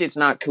 hey, this shit's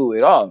not cool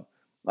at all.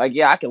 Like,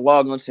 yeah, I can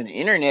log onto the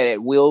internet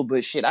at will,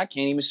 but shit, I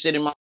can't even sit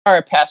in my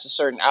car past a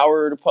certain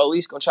hour, or the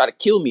police gonna try to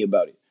kill me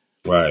about it.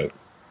 Right.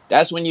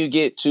 That's when you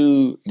get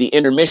to the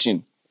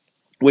intermission,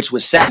 which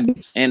was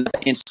Sabbath. And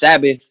in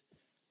Sabbath,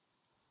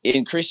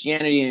 in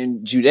Christianity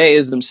and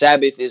Judaism,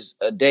 Sabbath is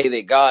a day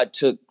that God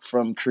took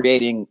from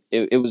creating.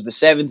 It was the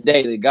seventh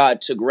day that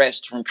God took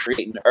rest from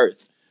creating the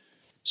earth.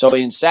 So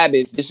in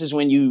Sabbath, this is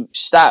when you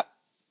stop.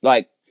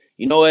 Like,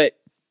 you know what?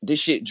 This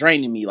shit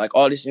draining me. Like,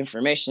 all this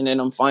information that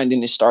I'm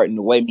finding is starting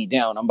to weigh me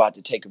down. I'm about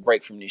to take a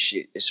break from this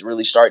shit. It's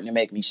really starting to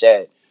make me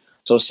sad.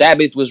 So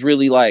Sabbath was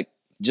really like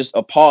just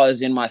a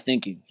pause in my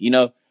thinking, you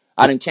know?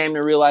 I done came to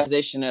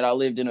realization that I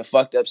lived in a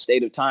fucked up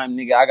state of time,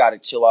 nigga. I gotta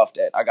chill off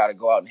that. I gotta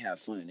go out and have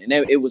fun. And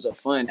it was a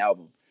fun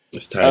album.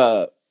 It's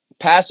tight.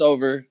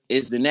 Passover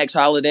is the next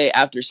holiday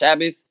after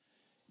Sabbath.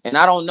 And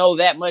I don't know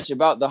that much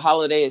about the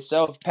holiday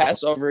itself.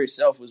 Passover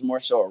itself was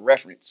more so a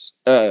reference.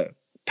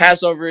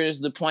 Passover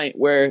is the point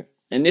where,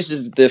 and this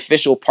is the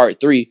official part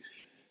 3,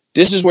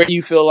 this is where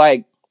you feel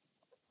like,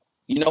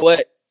 you know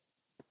what?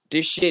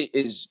 This shit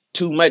is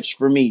too much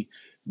for me.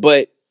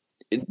 But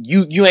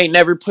you ain't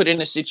never put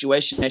in a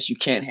situation that you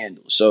can't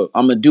handle. So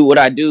I'm going to do what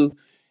I do.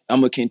 I'm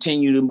going to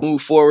continue to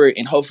move forward,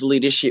 and hopefully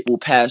this shit will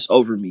pass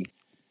over me.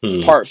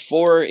 Part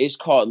 4 is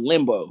called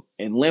Limbo.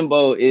 And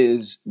Limbo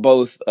is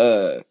both,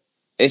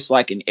 it's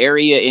like an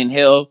area in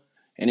hell,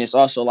 and it's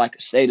also like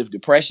a state of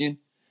depression.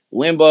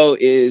 Limbo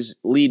is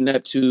leading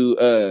up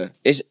to,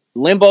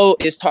 Limbo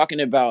is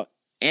talking about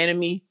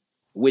Enemy,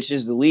 which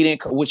was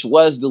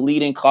the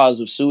leading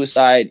cause of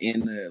suicide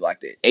in the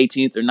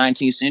 18th or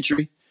 19th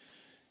century.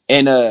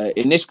 And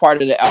in this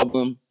part of the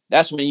album,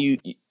 that's when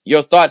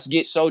your thoughts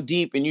get so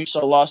deep and you're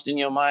so lost in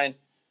your mind.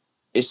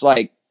 It's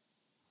like,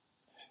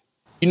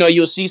 you know,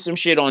 you'll see some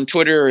shit on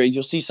Twitter or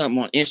you'll see something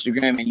on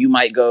Instagram and you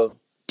might go,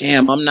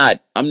 damn, I'm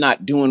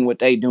not doing what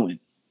they doing,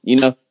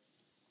 you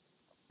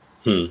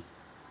know?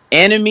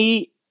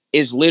 Enemy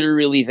is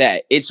literally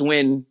that. It's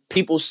when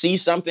people see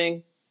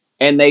something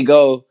and they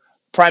go,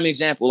 prime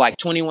example, like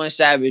 21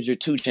 Savage or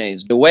 2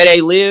 Chainz, the way they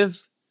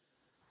live,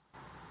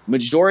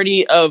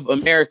 majority of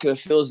America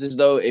feels as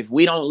though if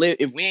we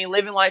ain't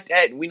living like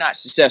that, we're not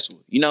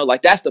successful. You know,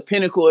 like, that's the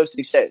pinnacle of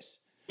success.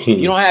 If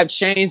you don't have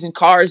chains and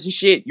cars and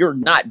shit, you're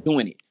not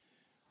doing it.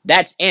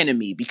 That's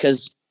Enemy,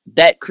 because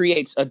that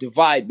creates a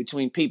divide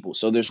between people.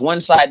 So there's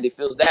one side that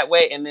feels that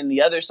way, and then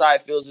the other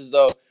side feels as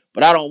though,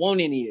 but I don't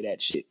want any of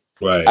that shit.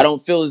 Right. I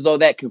don't feel as though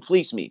that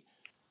completes me.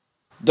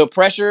 The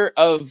pressure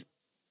of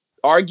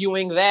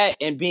arguing that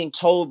and being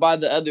told by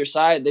the other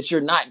side that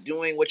you're not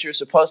doing what you're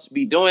supposed to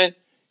be doing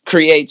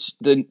creates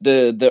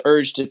the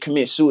urge to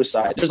commit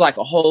suicide. There's like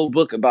a whole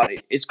book about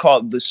it. It's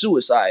called The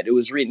Suicide. It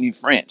was written in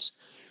France.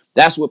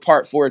 That's what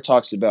part 4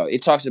 talks about.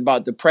 It talks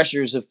about the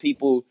pressures of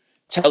people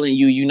telling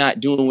you you're not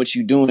doing what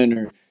you're doing,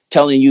 or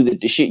telling you that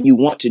the shit you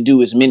want to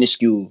do is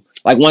minuscule.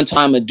 Like, one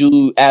time a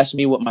dude asked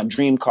me what my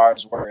dream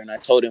cars were, and I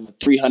told him a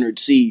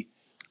 300C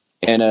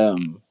and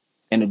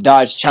a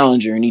Dodge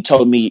Challenger, and he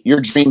told me,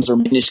 your dreams are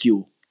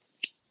minuscule.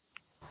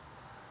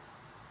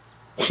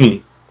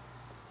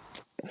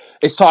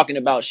 It's talking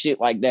about shit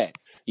like that.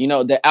 You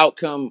know, the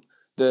outcome,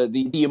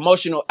 the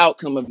emotional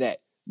outcome of that.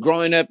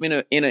 Growing up in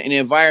an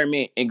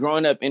environment, and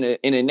growing up in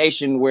a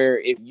nation where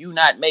if you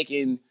not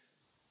making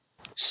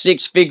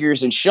 6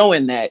 figures and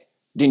showing that,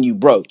 then you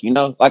broke, you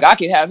know? Like, I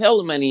could have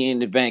hella money in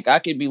the bank. I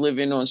could be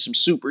living on some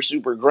super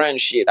grunge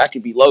shit. I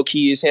could be low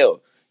key as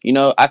hell. You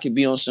know, I could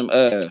be on some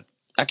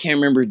I can't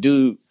remember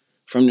dude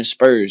from the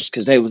Spurs,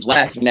 because they was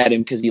laughing at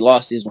him because he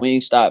lost his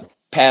Wingstop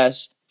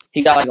pass.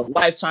 He got like a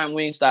lifetime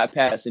Wingstop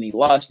pass and he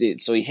lost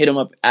it. So he hit him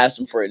up, asked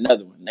him for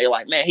another one. They're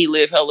like, man, he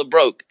lived hella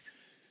broke.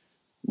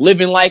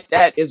 Living like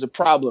that is a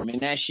problem,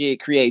 and that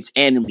shit creates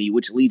enemy,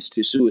 which leads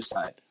to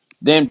suicide.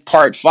 Then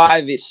part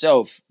 5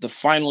 itself, the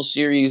final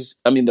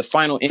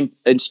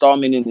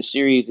installment in the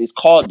series is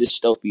called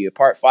Dystopia.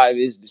 Part 5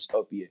 is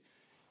Dystopia.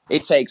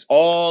 It takes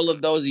all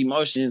of those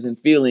emotions and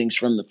feelings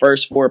from the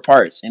first 4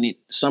 parts, and it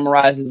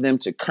summarizes them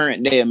to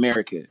current day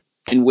America,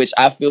 in which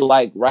I feel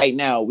like right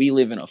now we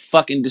live in a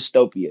fucking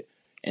dystopia.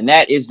 And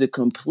that is the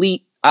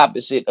complete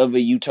opposite of a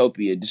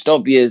utopia.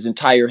 Dystopia is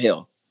entire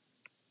hell.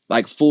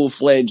 Like,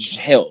 full-fledged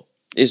hell.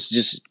 It's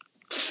just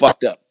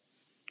fucked up.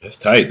 That's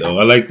tight though.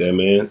 I like that,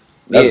 man.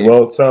 That's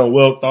Yeah. sound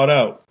well thought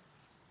out.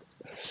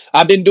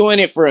 I've been doing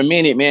it for a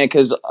minute, man,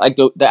 because like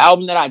the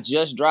album that I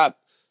just dropped,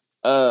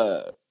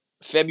 uh,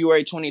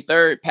 February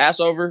 23rd,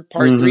 Passover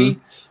Part Mm-hmm. 3,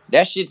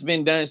 that shit's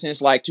been done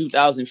since like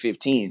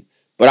 2015.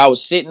 But I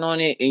was sitting on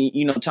it, and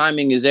you know,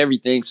 timing is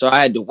everything, so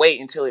I had to wait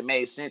until it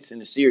made sense in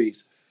the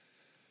series.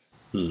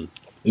 And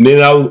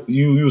then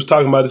you was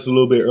talking about this a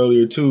little bit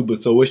earlier too.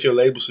 But so, what's your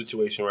label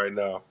situation right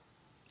now?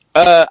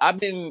 I've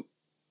been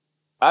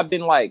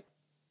like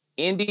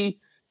indie.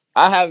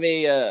 I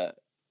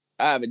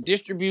have a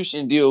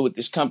distribution deal with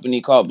this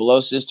company called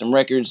Below System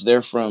Records.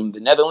 They're from the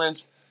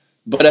Netherlands,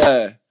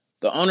 but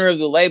the owner of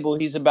the label,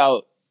 he's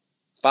about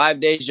 5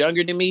 days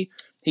younger than me.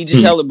 He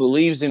just hella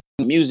believes in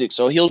music,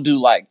 so he'll do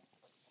like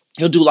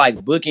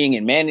booking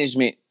and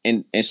management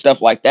and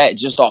stuff like that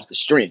just off the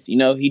strength. You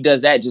know, he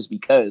does that just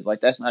because, like,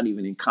 that's not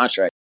even in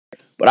contract.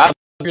 But I've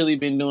really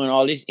been doing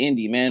all this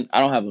indie, man. I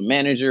don't have a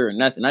manager or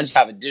nothing. I just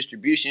have a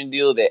distribution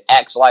deal that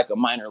acts like a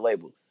minor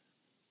label.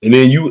 And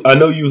then I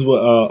know you was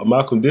with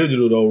Malcolm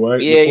Digital though,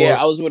 right? Yeah, Before?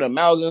 I was with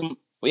Amalgam.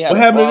 We had What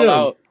a happened to them?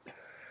 fallout.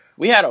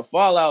 We had a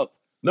fallout.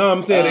 No,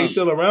 I'm saying they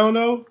still around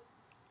though.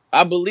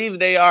 I believe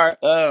they are.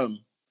 I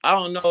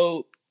don't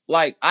know.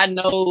 Like, I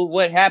know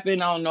what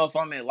happened. I don't know if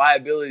I'm in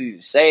liability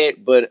to say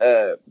it, but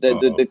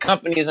the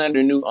company is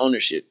under new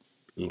ownership.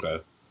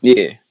 Okay.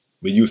 Yeah.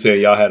 But you said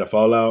y'all had a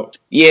fallout?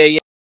 Yeah.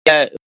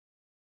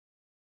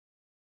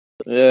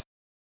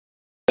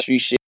 Street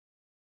shit.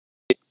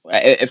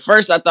 At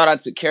first, I thought I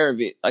took care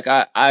of it. Like,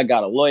 I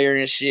got a lawyer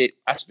and shit.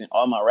 I spent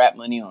all my rap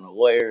money on a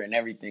lawyer and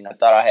everything. I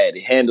thought I had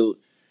it handled.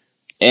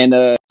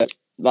 And,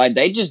 like,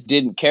 they just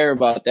didn't care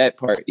about that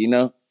part, you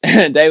know?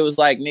 They was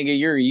like, nigga,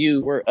 you're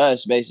you, we're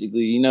us,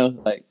 basically, you know?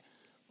 Like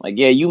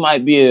yeah, you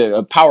might be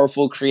a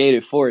powerful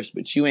creative force,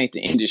 but you ain't the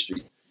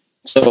industry.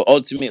 So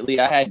ultimately,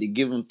 I had to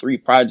give them 3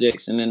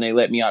 projects, and then they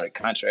let me out of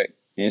contract.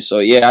 And so,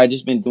 yeah, I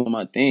just been doing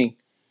my thing.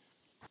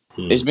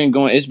 It's been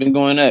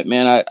going up,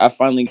 man. I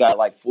finally got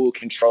like full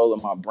control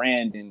of my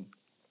brand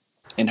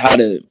and how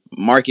to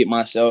market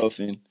myself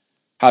and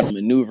how to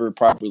maneuver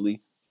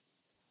properly.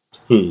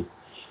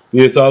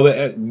 Yeah, so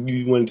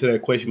you went into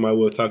that question. Might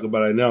well talk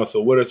about it now.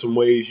 So, what are some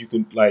ways you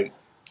can, like,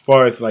 as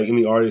far as like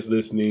any artist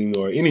listening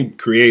or any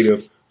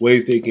creative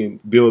ways they can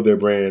build their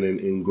brand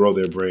and grow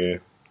their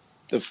brand?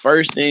 The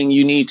first thing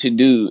you need to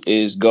do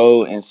is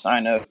go and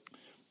sign up.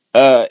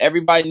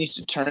 Everybody needs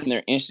to turn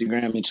their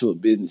Instagram into a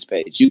business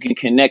page. You can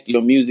connect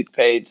your music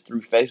page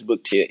through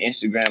Facebook to your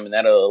Instagram, and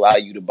that'll allow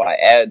you to buy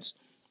ads.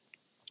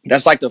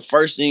 That's like the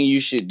first thing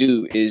you should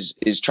do is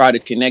try to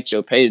connect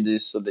your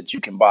pages so that you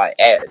can buy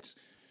ads.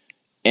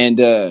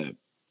 And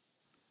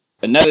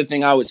another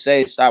thing I would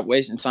say is stop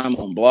wasting time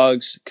on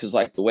blogs, because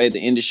like the way the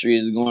industry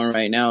is going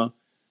right now,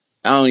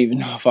 I don't even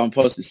know if I'm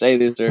supposed to say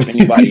this or if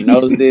anybody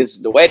knows this.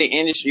 The way the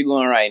industry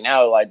going right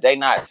now, like, they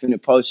not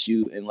finna post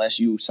you unless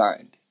you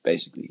signed,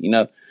 basically, you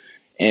know?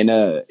 And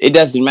it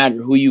doesn't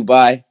matter who you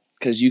buy,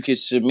 because you could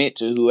submit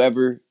to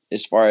whoever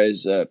as far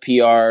as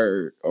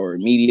PR or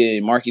media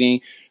and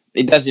marketing.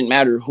 It doesn't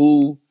matter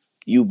who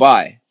you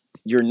buy.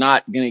 You're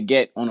not going to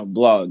get on a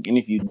blog. And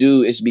if you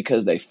do, it's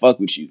because they fuck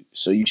with you.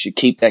 So you should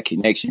keep that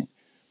connection.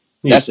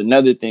 That's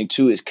another thing,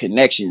 too, is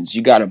connections.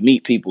 You got to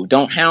meet people.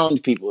 Don't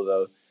hound people,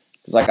 though.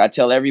 It's like I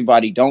tell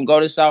everybody, don't go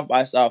to South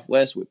by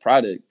Southwest with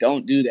product.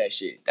 Don't do that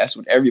shit. That's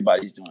what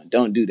everybody's doing.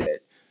 Don't do that.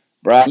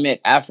 Bro, I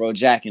met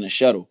Afrojack in a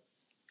shuttle.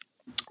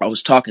 I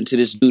was talking to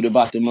this dude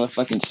about the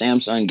motherfucking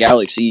Samsung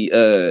Galaxy,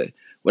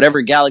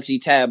 whatever Galaxy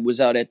Tab was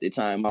out at the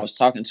time. I was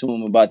talking to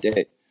him about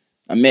that.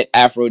 I met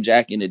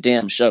Afrojack in the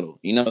damn shuttle.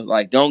 You know,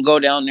 like, don't go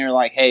down there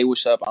like, hey,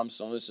 what's up? I'm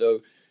so-and-so.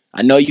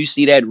 I know you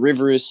see that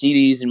river of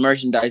CDs and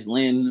merchandise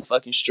laying in the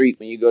fucking street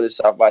when you go to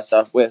South by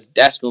Southwest.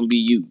 That's going to be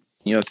you.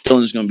 You know,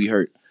 feelings going to be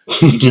hurt.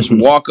 You just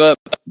walk up,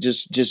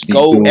 just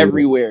go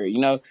everywhere, you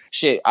know?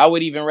 Shit, I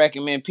would even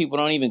recommend people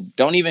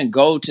don't even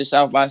go to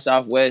South by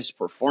Southwest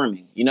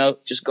performing, you know?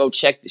 Just go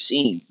check the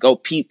scene. Go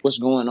peep what's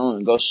going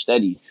on. Go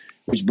study.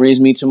 Which brings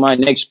me to my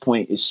next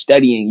point, is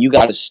studying. You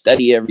got to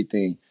study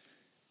everything.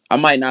 I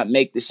might not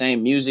make the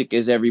same music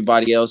as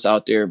everybody else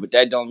out there, but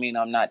that don't mean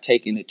I'm not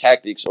taking the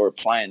tactics or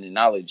applying the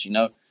knowledge, you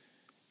know?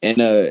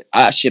 And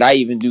I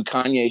even do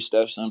Kanye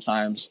stuff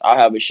sometimes. I'll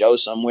have a show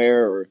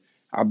somewhere, or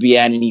I'll be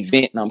at an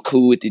event and I'm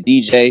cool with the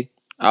DJ.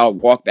 I'll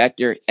walk back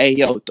there, hey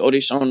yo, throw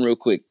this on real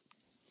quick.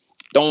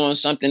 Throw on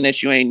something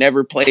that you ain't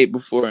never played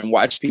before and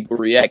watch people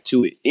react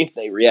to it, if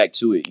they react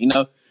to it, you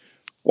know?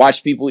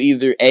 Watch people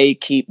either A,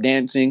 keep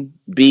dancing,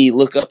 B,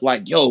 look up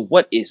like, yo,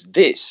 what is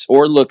this?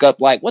 Or look up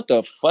like, what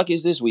the fuck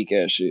is this weak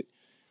ass shit?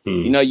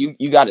 You know,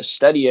 you gotta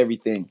study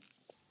everything.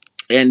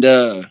 And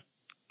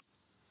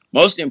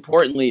most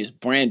importantly is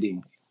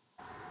branding.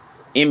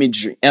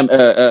 Imaging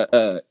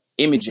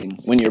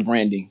when you're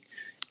branding.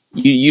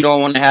 You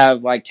don't want to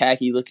have like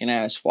tacky looking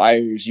ass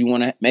flyers. You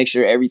want to make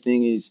sure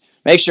everything is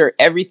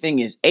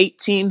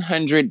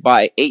 1800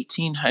 by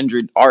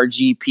 1800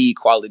 RGB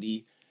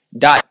quality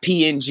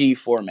 .png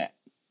format.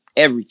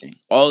 Everything,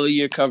 all of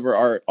your cover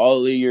art,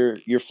 all of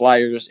your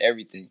flyers,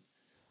 everything.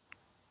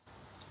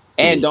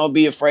 And don't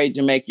be afraid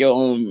to make your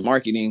own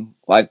marketing.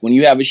 Like when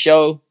you have a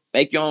show,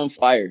 make your own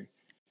flyer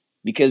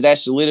because that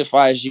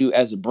solidifies you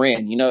as a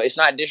brand. You know, it's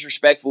not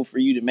disrespectful for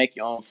you to make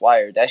your own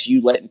flyer. That's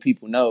you letting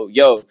people know,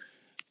 yo,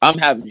 I'm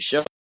having a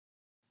show,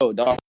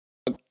 dog.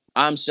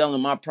 I'm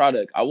selling my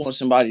product. I want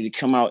somebody to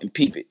come out and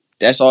peep it.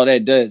 That's all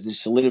that does is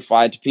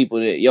solidify to people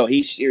that, yo,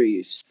 he's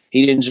serious.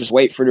 He didn't just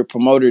wait for the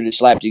promoter to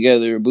slap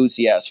together a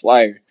bootsy ass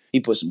flyer. He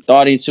put some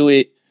thought into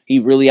it. He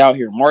really out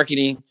here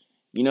marketing.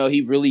 You know,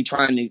 he really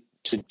trying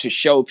to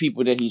show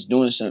people that he's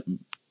doing something.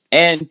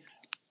 And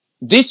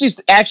this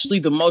is actually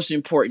the most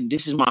important.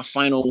 This is my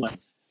final one.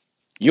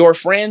 Your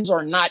friends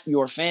are not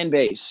your fan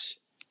base.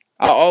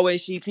 I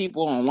always see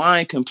people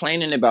online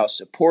complaining about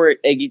support.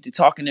 They get to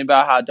talking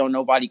about how don't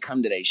nobody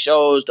come to their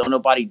shows, don't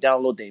nobody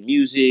download their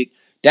music.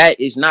 That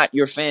is not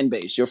your fan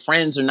base. Your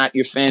friends are not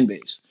your fan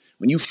base.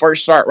 When you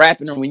first start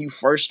rapping or when you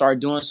first start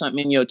doing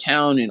something in your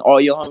town and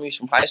all your homies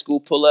from high school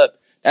pull up,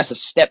 that's a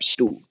step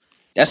stool.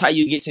 That's how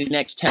you get to the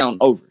next town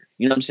over.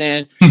 You know what I'm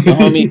saying? The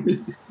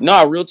homie,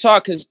 no, real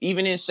talk, because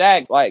even in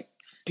SAC, like,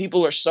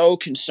 people are so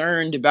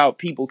concerned about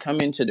people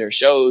coming to their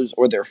shows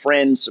or their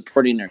friends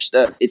supporting their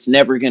stuff. It's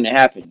never going to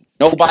happen.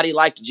 Nobody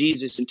liked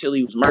Jesus until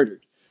he was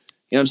murdered.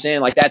 You know what I'm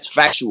saying? Like, that's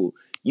factual.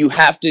 You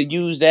have to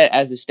use that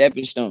as a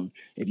stepping stone.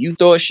 If you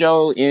throw a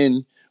show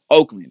in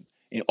Oakland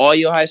and all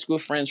your high school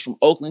friends from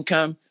Oakland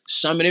come,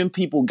 some of them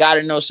people got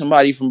to know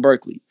somebody from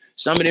Berkeley.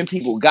 Some of them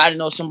people got to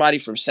know somebody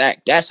from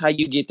SAC. That's how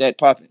you get that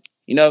popping.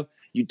 You know,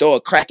 you throw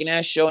a cracking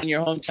ass show in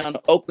your hometown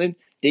of Oakland,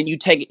 then you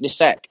take it to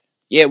SAC.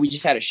 Yeah, we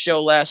just had a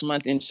show last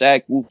month in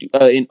SAC,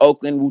 in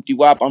Oakland, Whoopty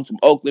Wop. I'm from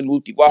Oakland,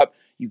 Whoopty Wop.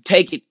 You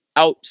take it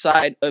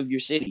outside of your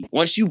city.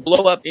 Once you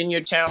blow up in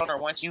your town or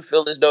once you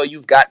feel as though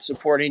you've got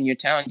support in your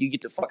town, you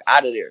get the fuck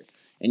out of there.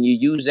 And you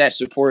use that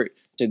support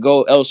to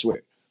go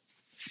elsewhere.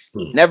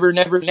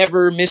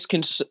 Never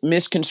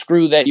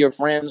misconstrue that your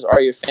friends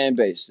are your fan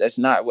base. That's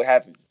not what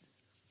happened.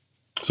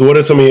 So what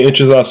are some of your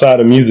interests outside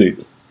of music?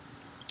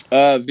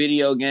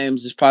 Video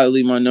games is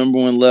probably my number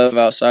one love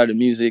outside of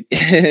music.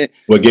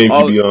 What games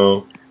you be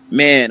on?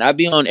 Man, I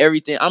be on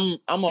everything. I'm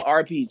an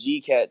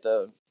RPG cat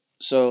though.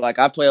 So like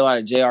I play a lot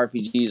of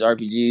JRPGs,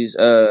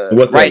 RPGs.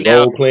 What's right that,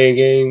 now, role playing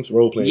games?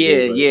 Role playing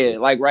games. Yeah.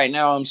 Like right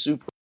now I'm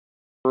super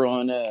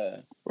on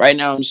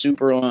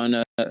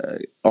on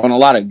a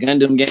lot of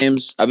Gundam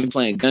games. I've been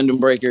playing Gundam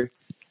Breaker.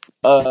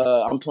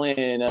 I'm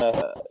playing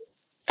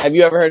have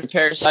you ever heard of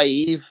Parasite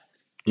Eve?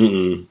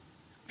 Mm-mm.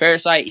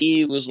 Parasite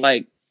Eve was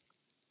like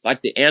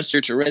the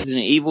answer to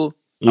Resident Evil.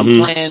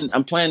 Mm-hmm.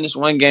 I'm playing this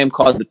one game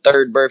called The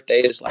Third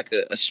Birthday. It's like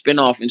a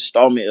spin-off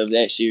installment of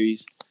that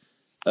series.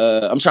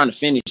 I'm trying to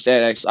finish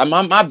that actually.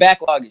 My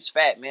backlog is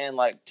fat, man.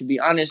 Like, to be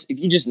honest, if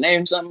you just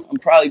name something, I'm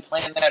probably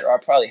playing that or I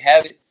probably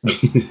have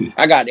it.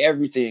 I got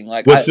everything.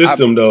 Like, what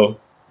system though?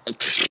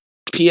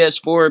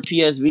 PS4,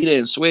 PS Vita,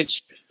 and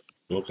Switch.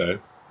 Okay.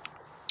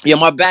 Yeah,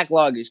 my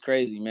backlog is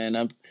crazy,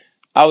 man.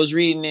 I was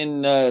reading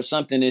in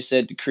something that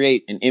said to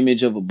create an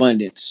image of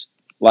abundance,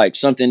 like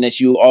something that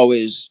you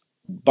always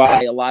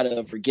buy a lot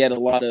of or get a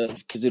lot of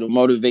because it'll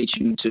motivate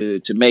you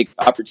to make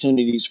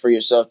opportunities for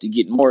yourself to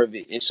get more of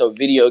it. And so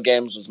video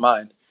games was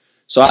mine.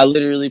 So I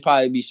literally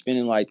probably be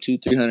spending like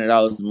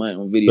 $200-$300 a month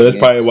on video games. So that's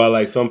probably why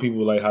like some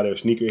people like how they're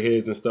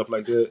sneakerheads and stuff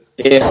like that.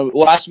 Yeah,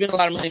 well I spend a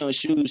lot of money on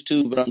shoes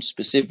too, but I'm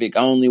specific.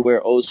 I only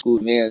wear old school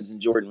Vans and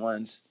Jordan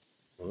 1s.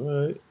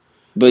 All right.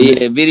 But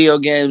yeah, video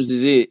games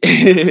is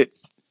it.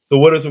 So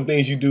what are some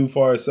things you do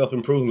for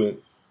self-improvement?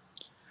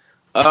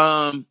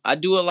 I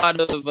do a lot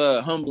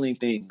of humbling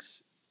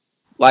things.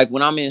 Like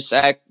when I'm in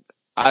SAC,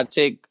 I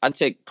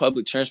take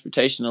public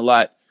transportation a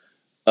lot.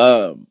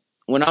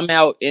 When I'm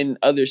out in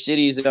other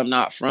cities that I'm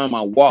not from,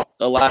 I walk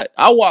a lot.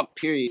 I walk,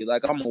 period.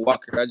 Like I'm a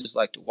walker. I just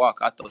like to walk.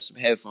 I throw some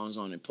headphones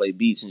on and play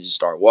beats and just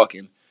start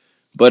walking.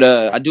 But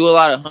I do a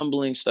lot of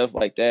humbling stuff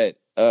like that.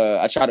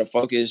 I try to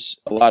focus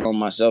a lot on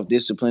my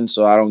self-discipline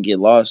so I don't get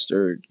lost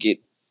or get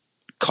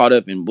caught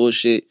up in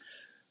bullshit.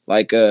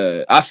 Like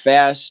I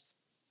fast.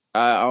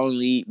 I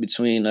only eat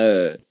between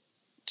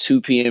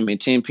 2 p.m.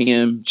 and 10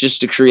 p.m. just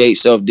to create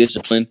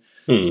self-discipline.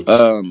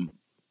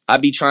 I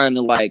be trying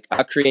to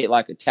I create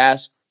like a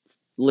task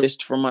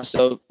list for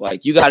myself.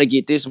 Like you got to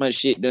get this much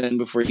shit done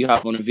before you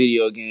hop on a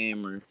video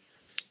game, or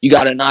you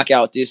got to knock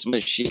out this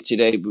much shit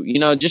today. But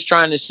just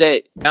trying to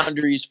set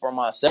boundaries for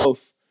myself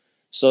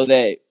so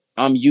that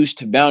I'm used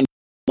to boundary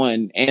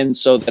one, and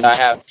so that I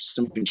have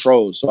some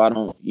control. So I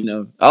don't,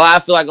 I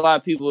feel like a lot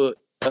of people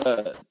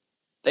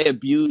they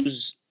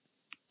abuse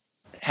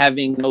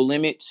having no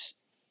limits.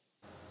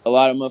 A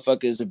lot of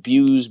motherfuckers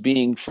abuse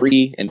being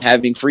free and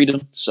having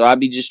freedom. So I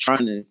be just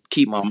trying to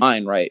keep my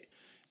mind right.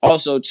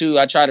 Also, too,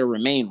 I try to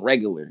remain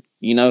regular,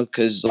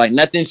 because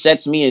nothing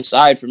sets me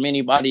aside from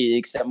anybody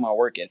except my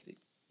work ethic.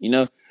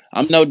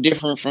 I'm no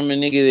different from a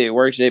nigga that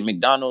works at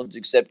McDonald's,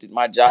 except that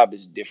my job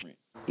is different.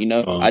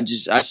 I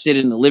sit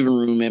in the living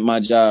room at my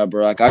job,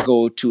 or I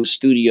go to a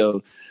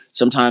studio.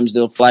 Sometimes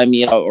they'll fly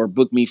me out or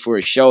book me for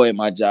a show at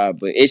my job,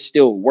 but it's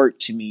still work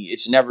to me.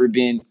 It's never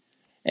been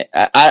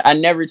I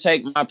never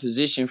take my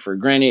position for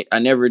granted. I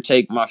never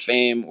take my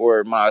fame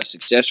or my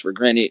success for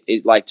granted.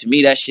 It like to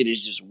me that shit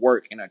is just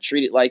work, and I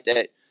treat it like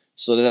that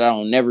so that I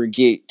don't never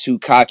get too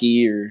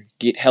cocky or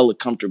get hella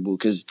comfortable.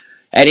 Because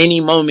at any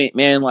moment,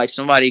 man, like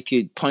somebody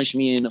could punch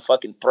me in the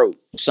fucking throat.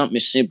 Something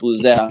as simple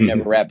as that. I'll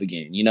never rap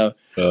again, you know.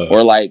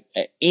 Or like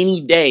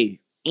any day,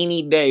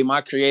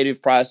 my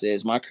creative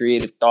process, my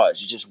creative thoughts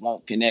just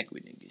won't connect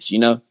with niggas. You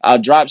know, I'll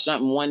drop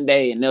something one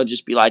day and they'll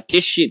just be like,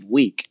 "This shit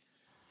weak."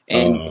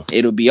 And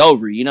it'll be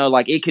over, you know,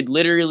 like it could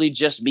literally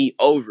just be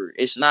over.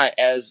 It's not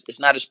as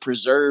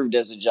preserved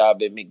as a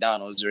job at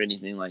McDonald's or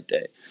anything like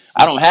that.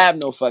 I don't have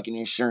no fucking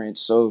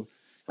insurance, so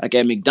like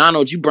at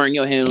McDonald's, you burn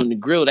your hand on the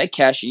grill, they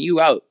cashing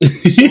you out.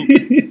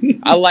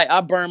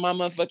 I burn my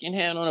motherfucking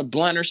hand on a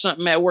blunt or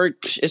something at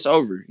work, it's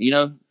over, you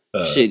know.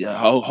 Shit, I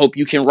hope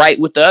you can write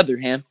with the other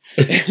hand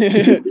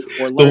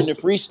or learn to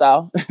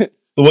freestyle.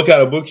 So what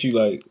kind of books you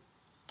like?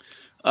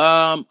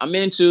 I'm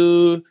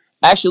into.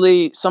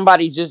 Actually,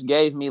 somebody just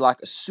gave me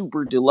like a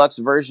super deluxe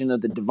version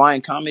of the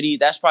Divine Comedy.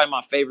 That's probably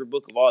my favorite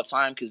book of all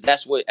time because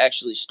that's what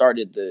actually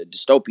started the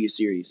Dystopia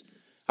series.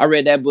 I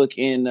read that book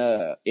in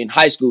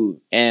high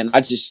school, and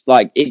I just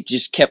like it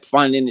just kept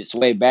finding its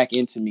way back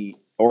into me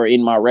or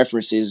in my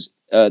references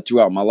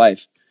throughout my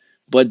life.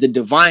 But the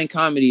Divine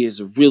Comedy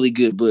is a really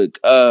good book.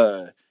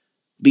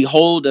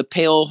 Behold a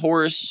Pale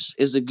Horse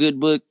is a good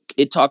book.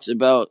 It talks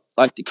about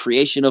like the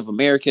creation of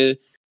America,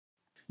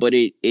 but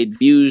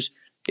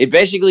it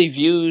basically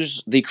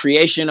views the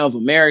creation of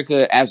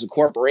America as a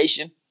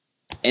corporation,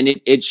 and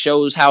it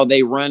shows how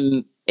they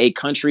run a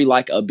country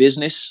like a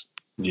business.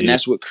 Yeah. And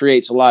that's what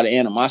creates a lot of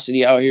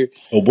animosity out here.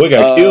 Oh, boy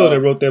got killed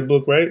and wrote that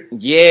book, right?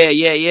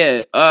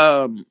 Yeah.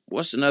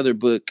 What's another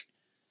book?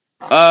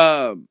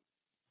 A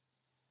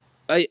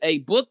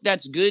book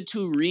that's good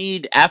to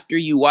read after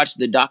you watch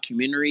the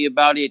documentary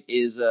about it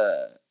is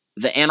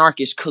The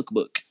Anarchist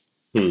Cookbook.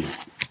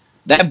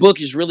 That book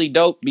is really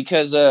dope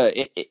because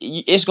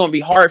it's gonna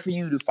be hard for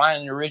you to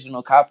find an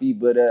original copy,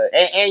 but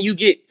and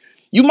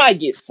you might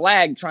get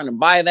flagged trying to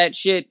buy that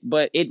shit,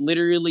 but it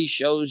literally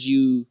shows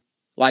you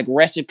like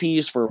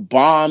recipes for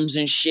bombs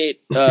and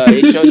shit.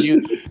 It shows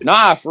you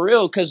for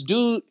real, because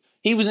dude,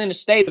 he was in a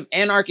state of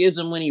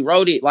anarchism when he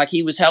wrote it. Like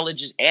he was hella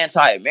just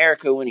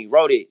anti-America when he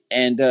wrote it,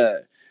 and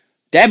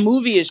that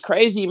movie is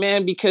crazy,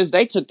 man, because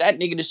they took that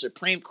nigga to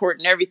Supreme Court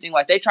and everything.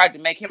 Like they tried to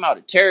make him out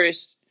a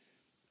terrorist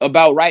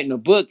about writing a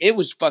book. It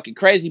was fucking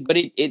crazy, but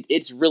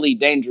it's really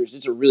dangerous.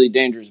 It's a really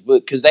dangerous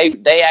book because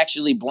they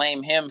actually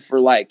blame him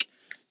for like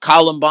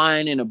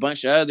Columbine and a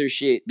bunch of other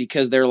shit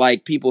because they're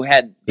like you put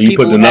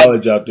the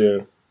knowledge out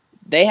there.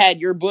 They had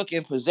your book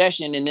in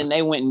possession and then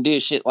they went and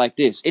did shit like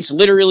this. It's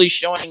literally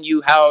showing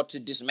you how to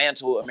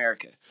dismantle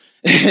America.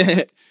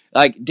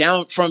 Like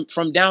down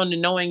from down to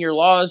knowing your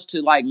laws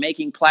to like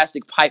making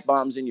plastic pipe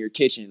bombs in your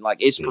kitchen. Like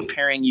it's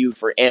preparing you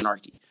for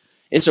anarchy.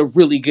 It's a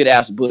really good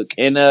ass book.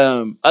 And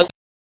other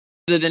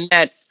than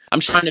that, I'm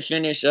trying to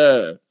finish.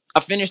 I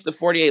finished the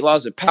 48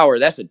 Laws of Power.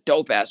 That's a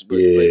dope ass book,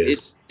 but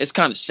it's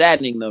kind of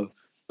saddening though.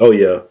 Oh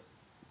yeah.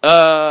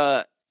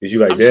 Is you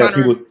like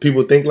that?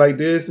 People think like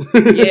this?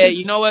 Yeah,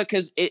 you know what?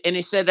 Because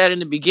it said that in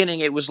the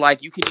beginning. It was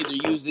like you can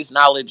either use this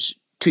knowledge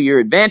to your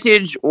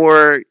advantage,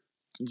 or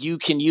you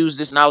can use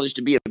this knowledge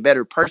to be a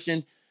better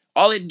person.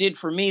 All it did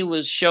for me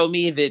was show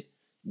me that,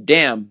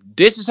 damn,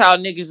 this is how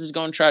niggas is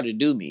gonna try to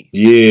do me.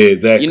 Yeah,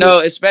 exactly. You know,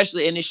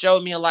 especially, and it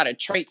showed me a lot of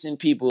traits in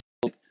people.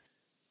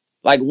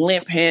 Like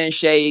limp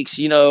handshakes,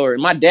 you know, or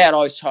my dad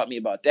always taught me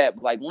about that.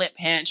 But like limp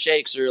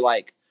handshakes or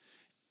like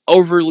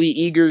overly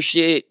eager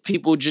shit.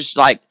 People just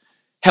like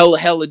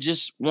hella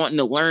just wanting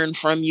to learn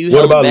from you.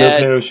 What about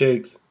limp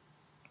handshakes?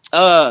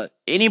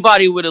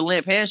 Anybody with a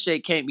limp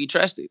handshake can't be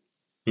trusted.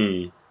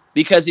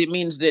 Because it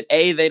means that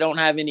A, they don't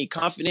have any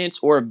confidence,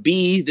 or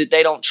B, that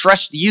they don't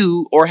trust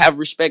you or have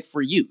respect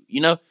for you.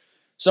 You know,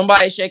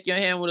 somebody shake your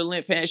hand with a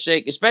limp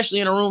handshake, especially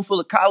in a room full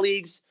of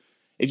colleagues.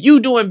 If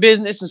you doing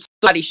business and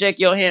somebody shake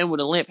your hand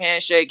with a limp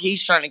handshake,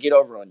 he's trying to get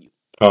over on you.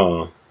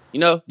 You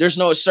know, there's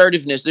no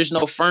assertiveness, there's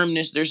no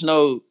firmness, there's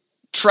no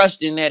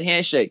trust in that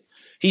handshake.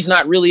 He's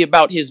not really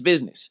about his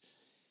business.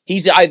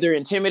 He's either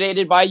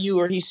intimidated by you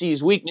or he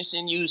sees weakness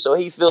in you, so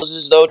he feels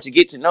as though to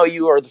get to know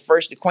you or the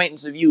first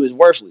acquaintance of you is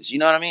worthless. You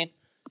know what I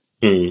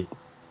mean?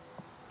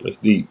 That's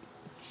deep.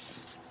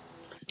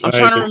 I'm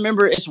trying to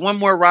remember. It's one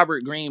more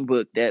Robert Greene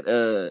book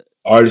that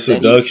Artist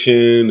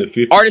Seduction, the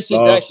 50 Artist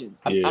Seduction.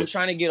 I'm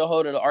trying to get a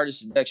hold of the Artist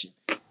Seduction.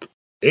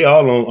 They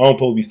all on. I don't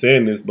supposed to be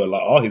saying this, but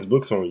like all his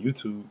books are on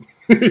YouTube.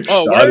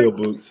 Oh, the audio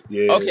books.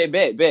 Yeah. Okay,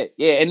 bet.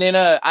 Yeah, and then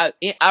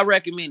I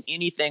recommend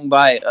anything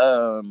by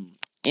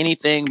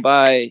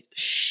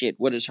shit.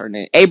 What is her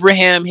name?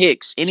 Abraham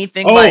Hicks.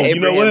 Anything by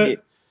Abraham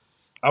Hicks.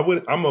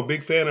 I'm a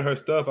big fan of her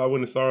stuff. I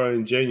went and saw her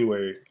in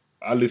January.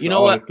 I listened to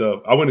all her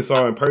stuff. I went and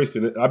saw her in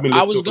person. I've been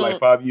listening to her for like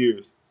 5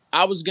 years.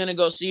 I was gonna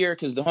go see her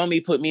because the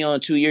homie put me on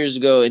 2 years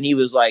ago, and he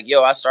was like,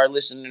 "Yo, I started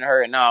listening to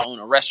her, and now I own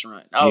a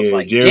restaurant." I was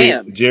like,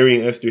 "Damn, Jerry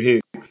and Esther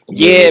Hicks."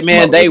 Yeah,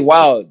 man, they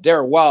wild.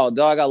 They're wild,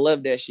 dog. I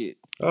love that shit.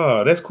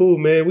 Oh, that's cool,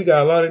 man. We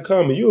got a lot in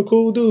common. You a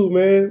cool dude,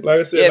 man. Like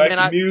I said, Yeah, like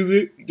man. the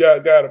music. You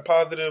got a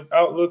positive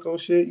outlook on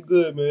shit. You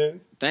good, man.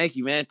 Thank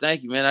you, man.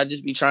 Thank you, man. I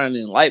just be trying to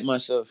enlighten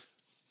myself.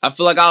 I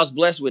feel like I was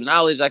blessed with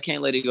knowledge. I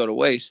can't let it go to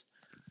waste.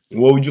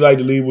 What would you like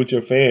to leave with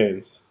your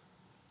fans?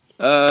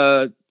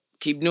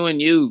 Keep doing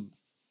you.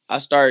 I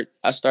started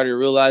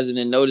realizing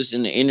and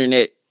noticing the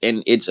internet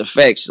and its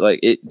effects.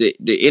 Like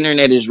the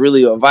internet is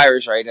really a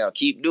virus right now.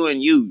 Keep doing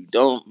you.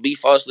 Don't be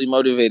falsely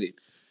motivated.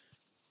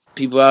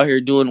 People out here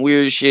doing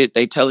weird shit.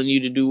 They telling you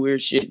to do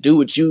weird shit. Do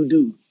what you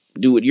do.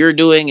 Do what you're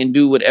doing and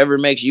do whatever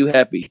makes you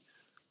happy.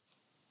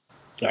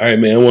 All right,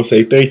 man. I want to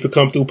say thanks for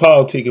coming through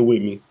politicking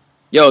with me.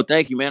 Yo,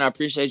 thank you, man. I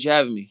appreciate you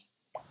having me.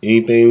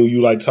 Anything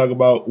you like to talk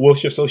about?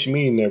 What's your social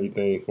media and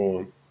everything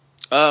for them?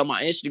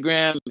 My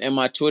Instagram and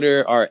my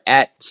Twitter are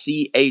at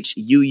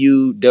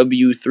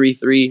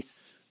CHUUW33,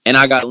 and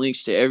I got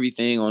links to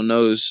everything on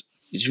those.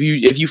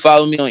 If you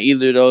follow me on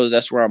either of those,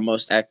 that's where I'm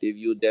most active.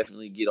 You'll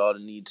definitely get all the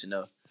need to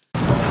know.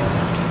 I'm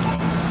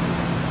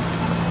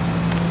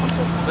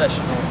so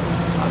professional.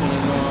 I've been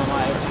ignoring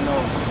my ex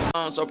notes.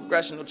 I'm so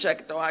professional. Check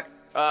it though.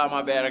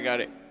 My bad. I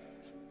got it.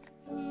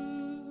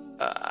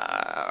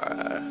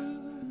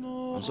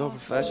 I'm so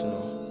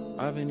professional.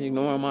 I've been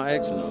ignoring my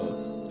ex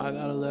notes. I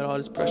gotta let all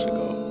this pressure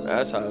go.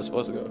 That's how it's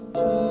supposed to go.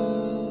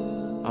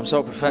 I'm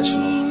so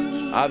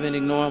professional. I've been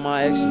ignoring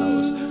my ex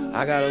notes.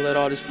 I gotta let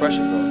all this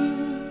pressure go.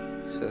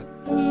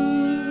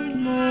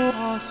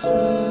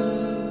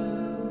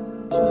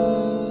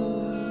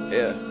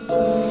 Yeah.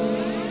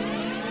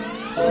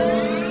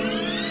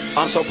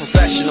 I'm so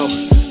professional.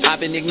 I've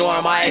been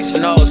ignoring my ex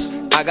notes.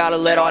 I gotta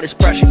let all this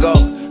pressure go.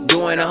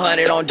 Doing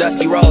 100 on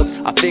dusty roads.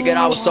 I figured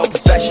I was so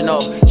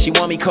professional. She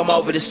want me come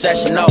over to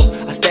session, no.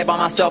 I stay by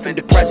myself in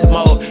depressive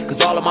mode,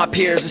 cause all of my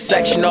peers are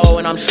sectional,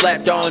 and I'm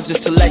slept on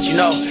just to let you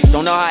know.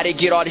 Don't know how they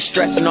get all this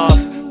stressing off.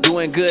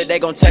 Doing good, they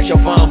gon' text your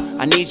phone.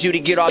 I need you to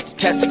get off the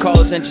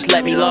testicles and just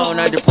let me alone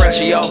under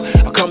pressure, yo.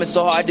 How come it's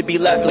so hard to be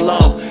left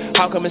alone?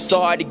 How come it's so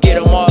hard to get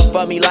them off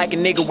of me like a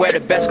nigga wear the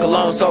best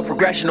cologne? So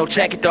progressional,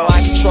 check it though.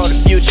 I control the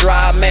future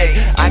I make.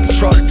 I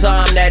control the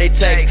time that it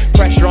takes.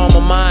 Pressure on my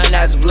mind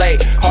as of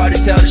late. Hard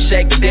as hell to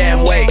shake the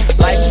damn weight.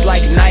 Life is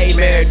like a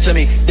nightmare to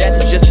me.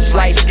 Death is just a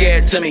slight scare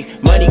to me.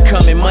 Money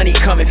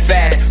coming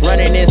fast.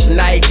 Running in some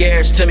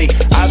nightmares to me.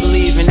 I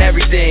believe in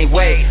everything,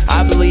 wait.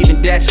 I believe in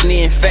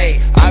destiny and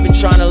fate. I've been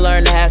trying to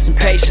learn to have some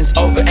patience.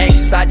 Over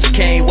anxious, I just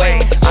can't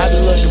wait. I've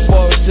been looking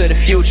forward to the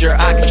future.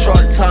 I control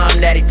the time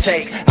that it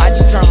takes. I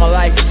just turned my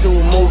life into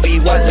a movie.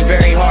 Wasn't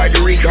very hard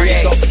to recreate.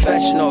 So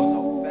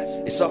professional.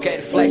 It's okay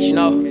to flex, you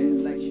know.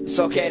 It's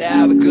okay to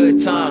have a good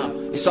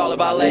time. It's all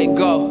about letting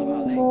go.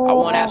 I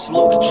want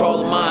absolute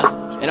control of mine,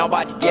 and I'm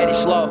about to get it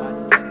slow.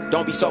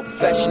 Don't be so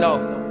professional.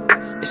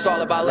 It's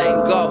all about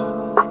letting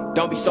go.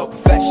 Don't be so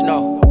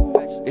professional.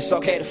 It's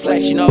okay to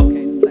flex, you know.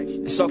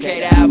 It's okay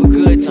to have a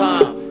good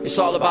time. It's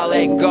all about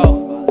letting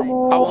go.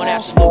 I want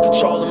absolute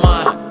control of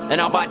mine,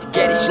 and I'm about to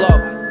get it slow.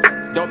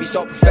 Don't be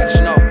so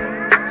professional.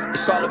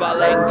 It's all about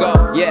letting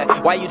go. Yeah,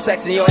 why you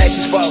texting your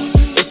exes for?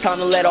 It's time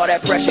to let all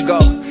that pressure go.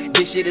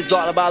 This shit is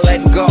all about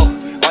letting go.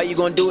 All you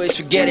gonna do is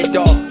forget it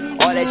though.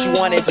 All that you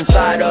want is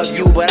inside of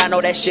you, but I know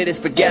that shit is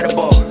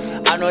forgettable.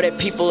 I know that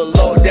people are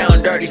low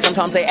down dirty.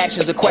 Sometimes their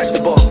actions are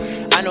questionable.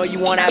 I know you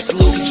want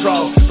absolute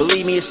control.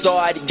 Believe me, it's so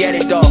hard to get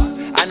it though.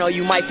 I know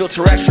you might feel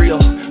terrestrial,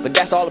 but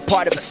that's all a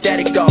part of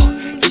aesthetic though.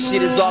 This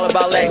shit is all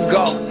about letting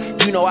go.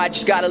 You know I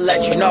just gotta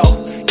let you know.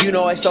 You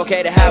know it's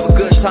okay to have a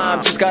good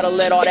time. Just gotta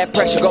let all that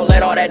pressure go.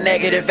 Let all that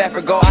negative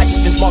effort go. I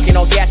just been smoking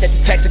on gas at the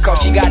Texaco.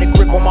 She got a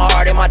grip on my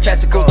heart and my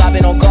testicles. I've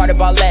been on guard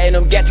about letting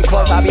them get too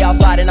close. I'll be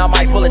outside and I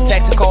might pull a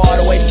Texaco. All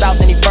the way south,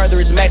 any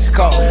further is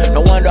Mexico. No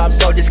wonder I'm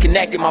so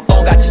disconnected. My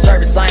phone got the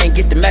service, I ain't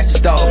get the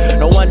message though.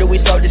 No wonder we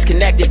so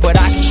disconnected. But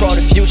I control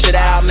the future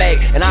that I make,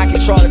 and I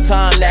control the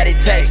time that it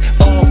takes.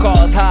 Phone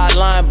calls,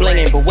 hotline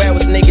blinging, but where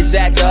was niggas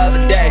at the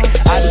other day?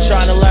 I've been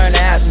trying to learn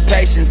to have some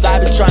patience. I've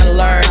been trying to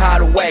learn how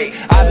to wait.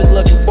 I've been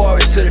looking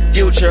forward to the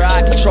future.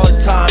 I control the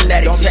time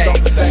that it takes.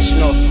 Don't be so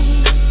professional.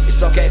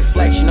 It's okay to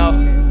flex, you know.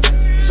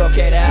 It's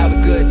okay to have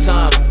a good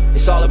time.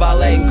 It's all about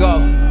letting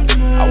go.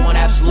 I want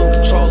absolute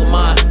control of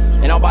mine,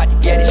 and I'm about to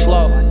get it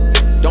slow.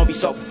 Don't be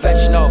so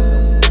professional.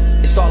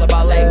 It's all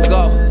about letting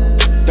go.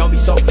 Don't be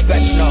so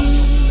professional.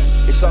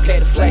 It's okay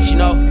to flex, you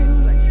know.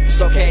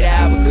 It's okay to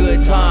have a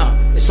good time.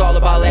 It's all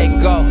about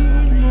letting go.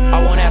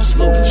 I want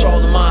absolute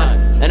control of mine,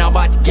 and I'm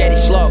about to get it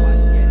slow.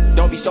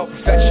 Don't be so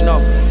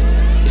professional.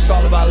 It's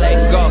all about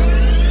letting go.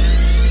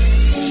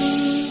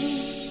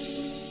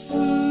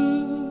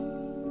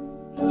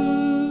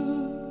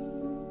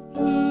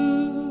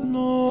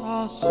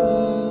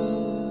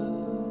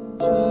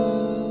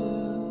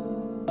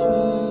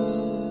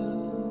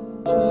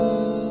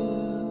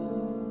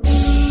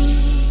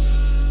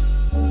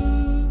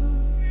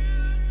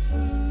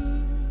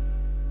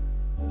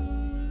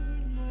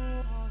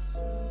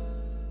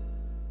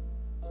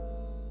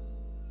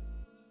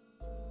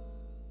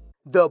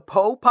 The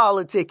Poe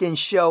Politicking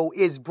Show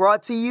is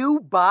brought to you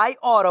by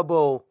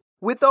Audible.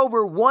 With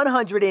over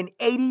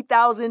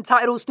 180,000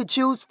 titles to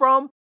choose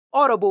from,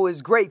 Audible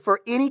is great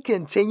for any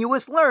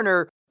continuous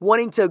learner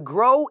wanting to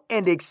grow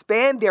and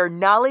expand their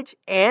knowledge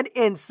and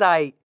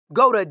insight.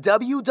 Go to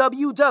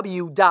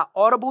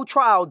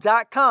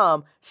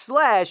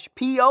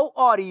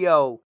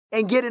www.audibletrial.com/POaudio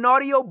and get an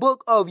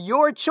audiobook of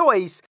your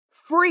choice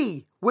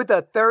free with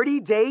a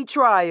 30-day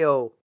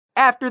trial.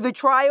 After the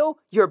trial,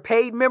 your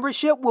paid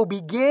membership will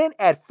begin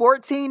at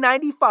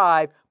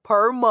 $14.95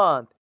 per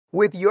month.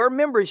 With your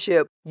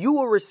membership, you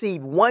will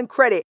receive 1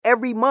 credit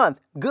every month,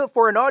 good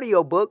for an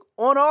audiobook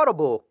on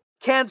Audible.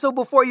 Cancel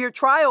before your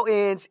trial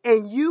ends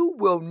and you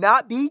will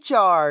not be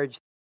charged.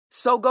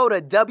 So go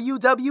to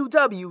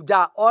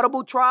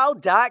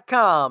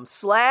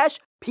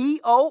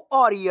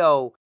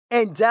www.audibletrial.com/POaudio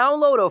and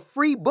download a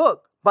free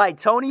book by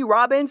Tony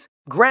Robbins,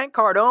 Grant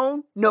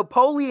Cardone,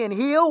 Napoleon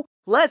Hill,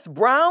 Les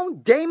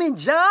Brown, Damon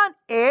John,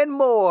 and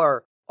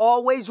more.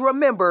 Always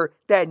remember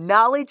that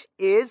knowledge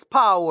is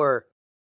power.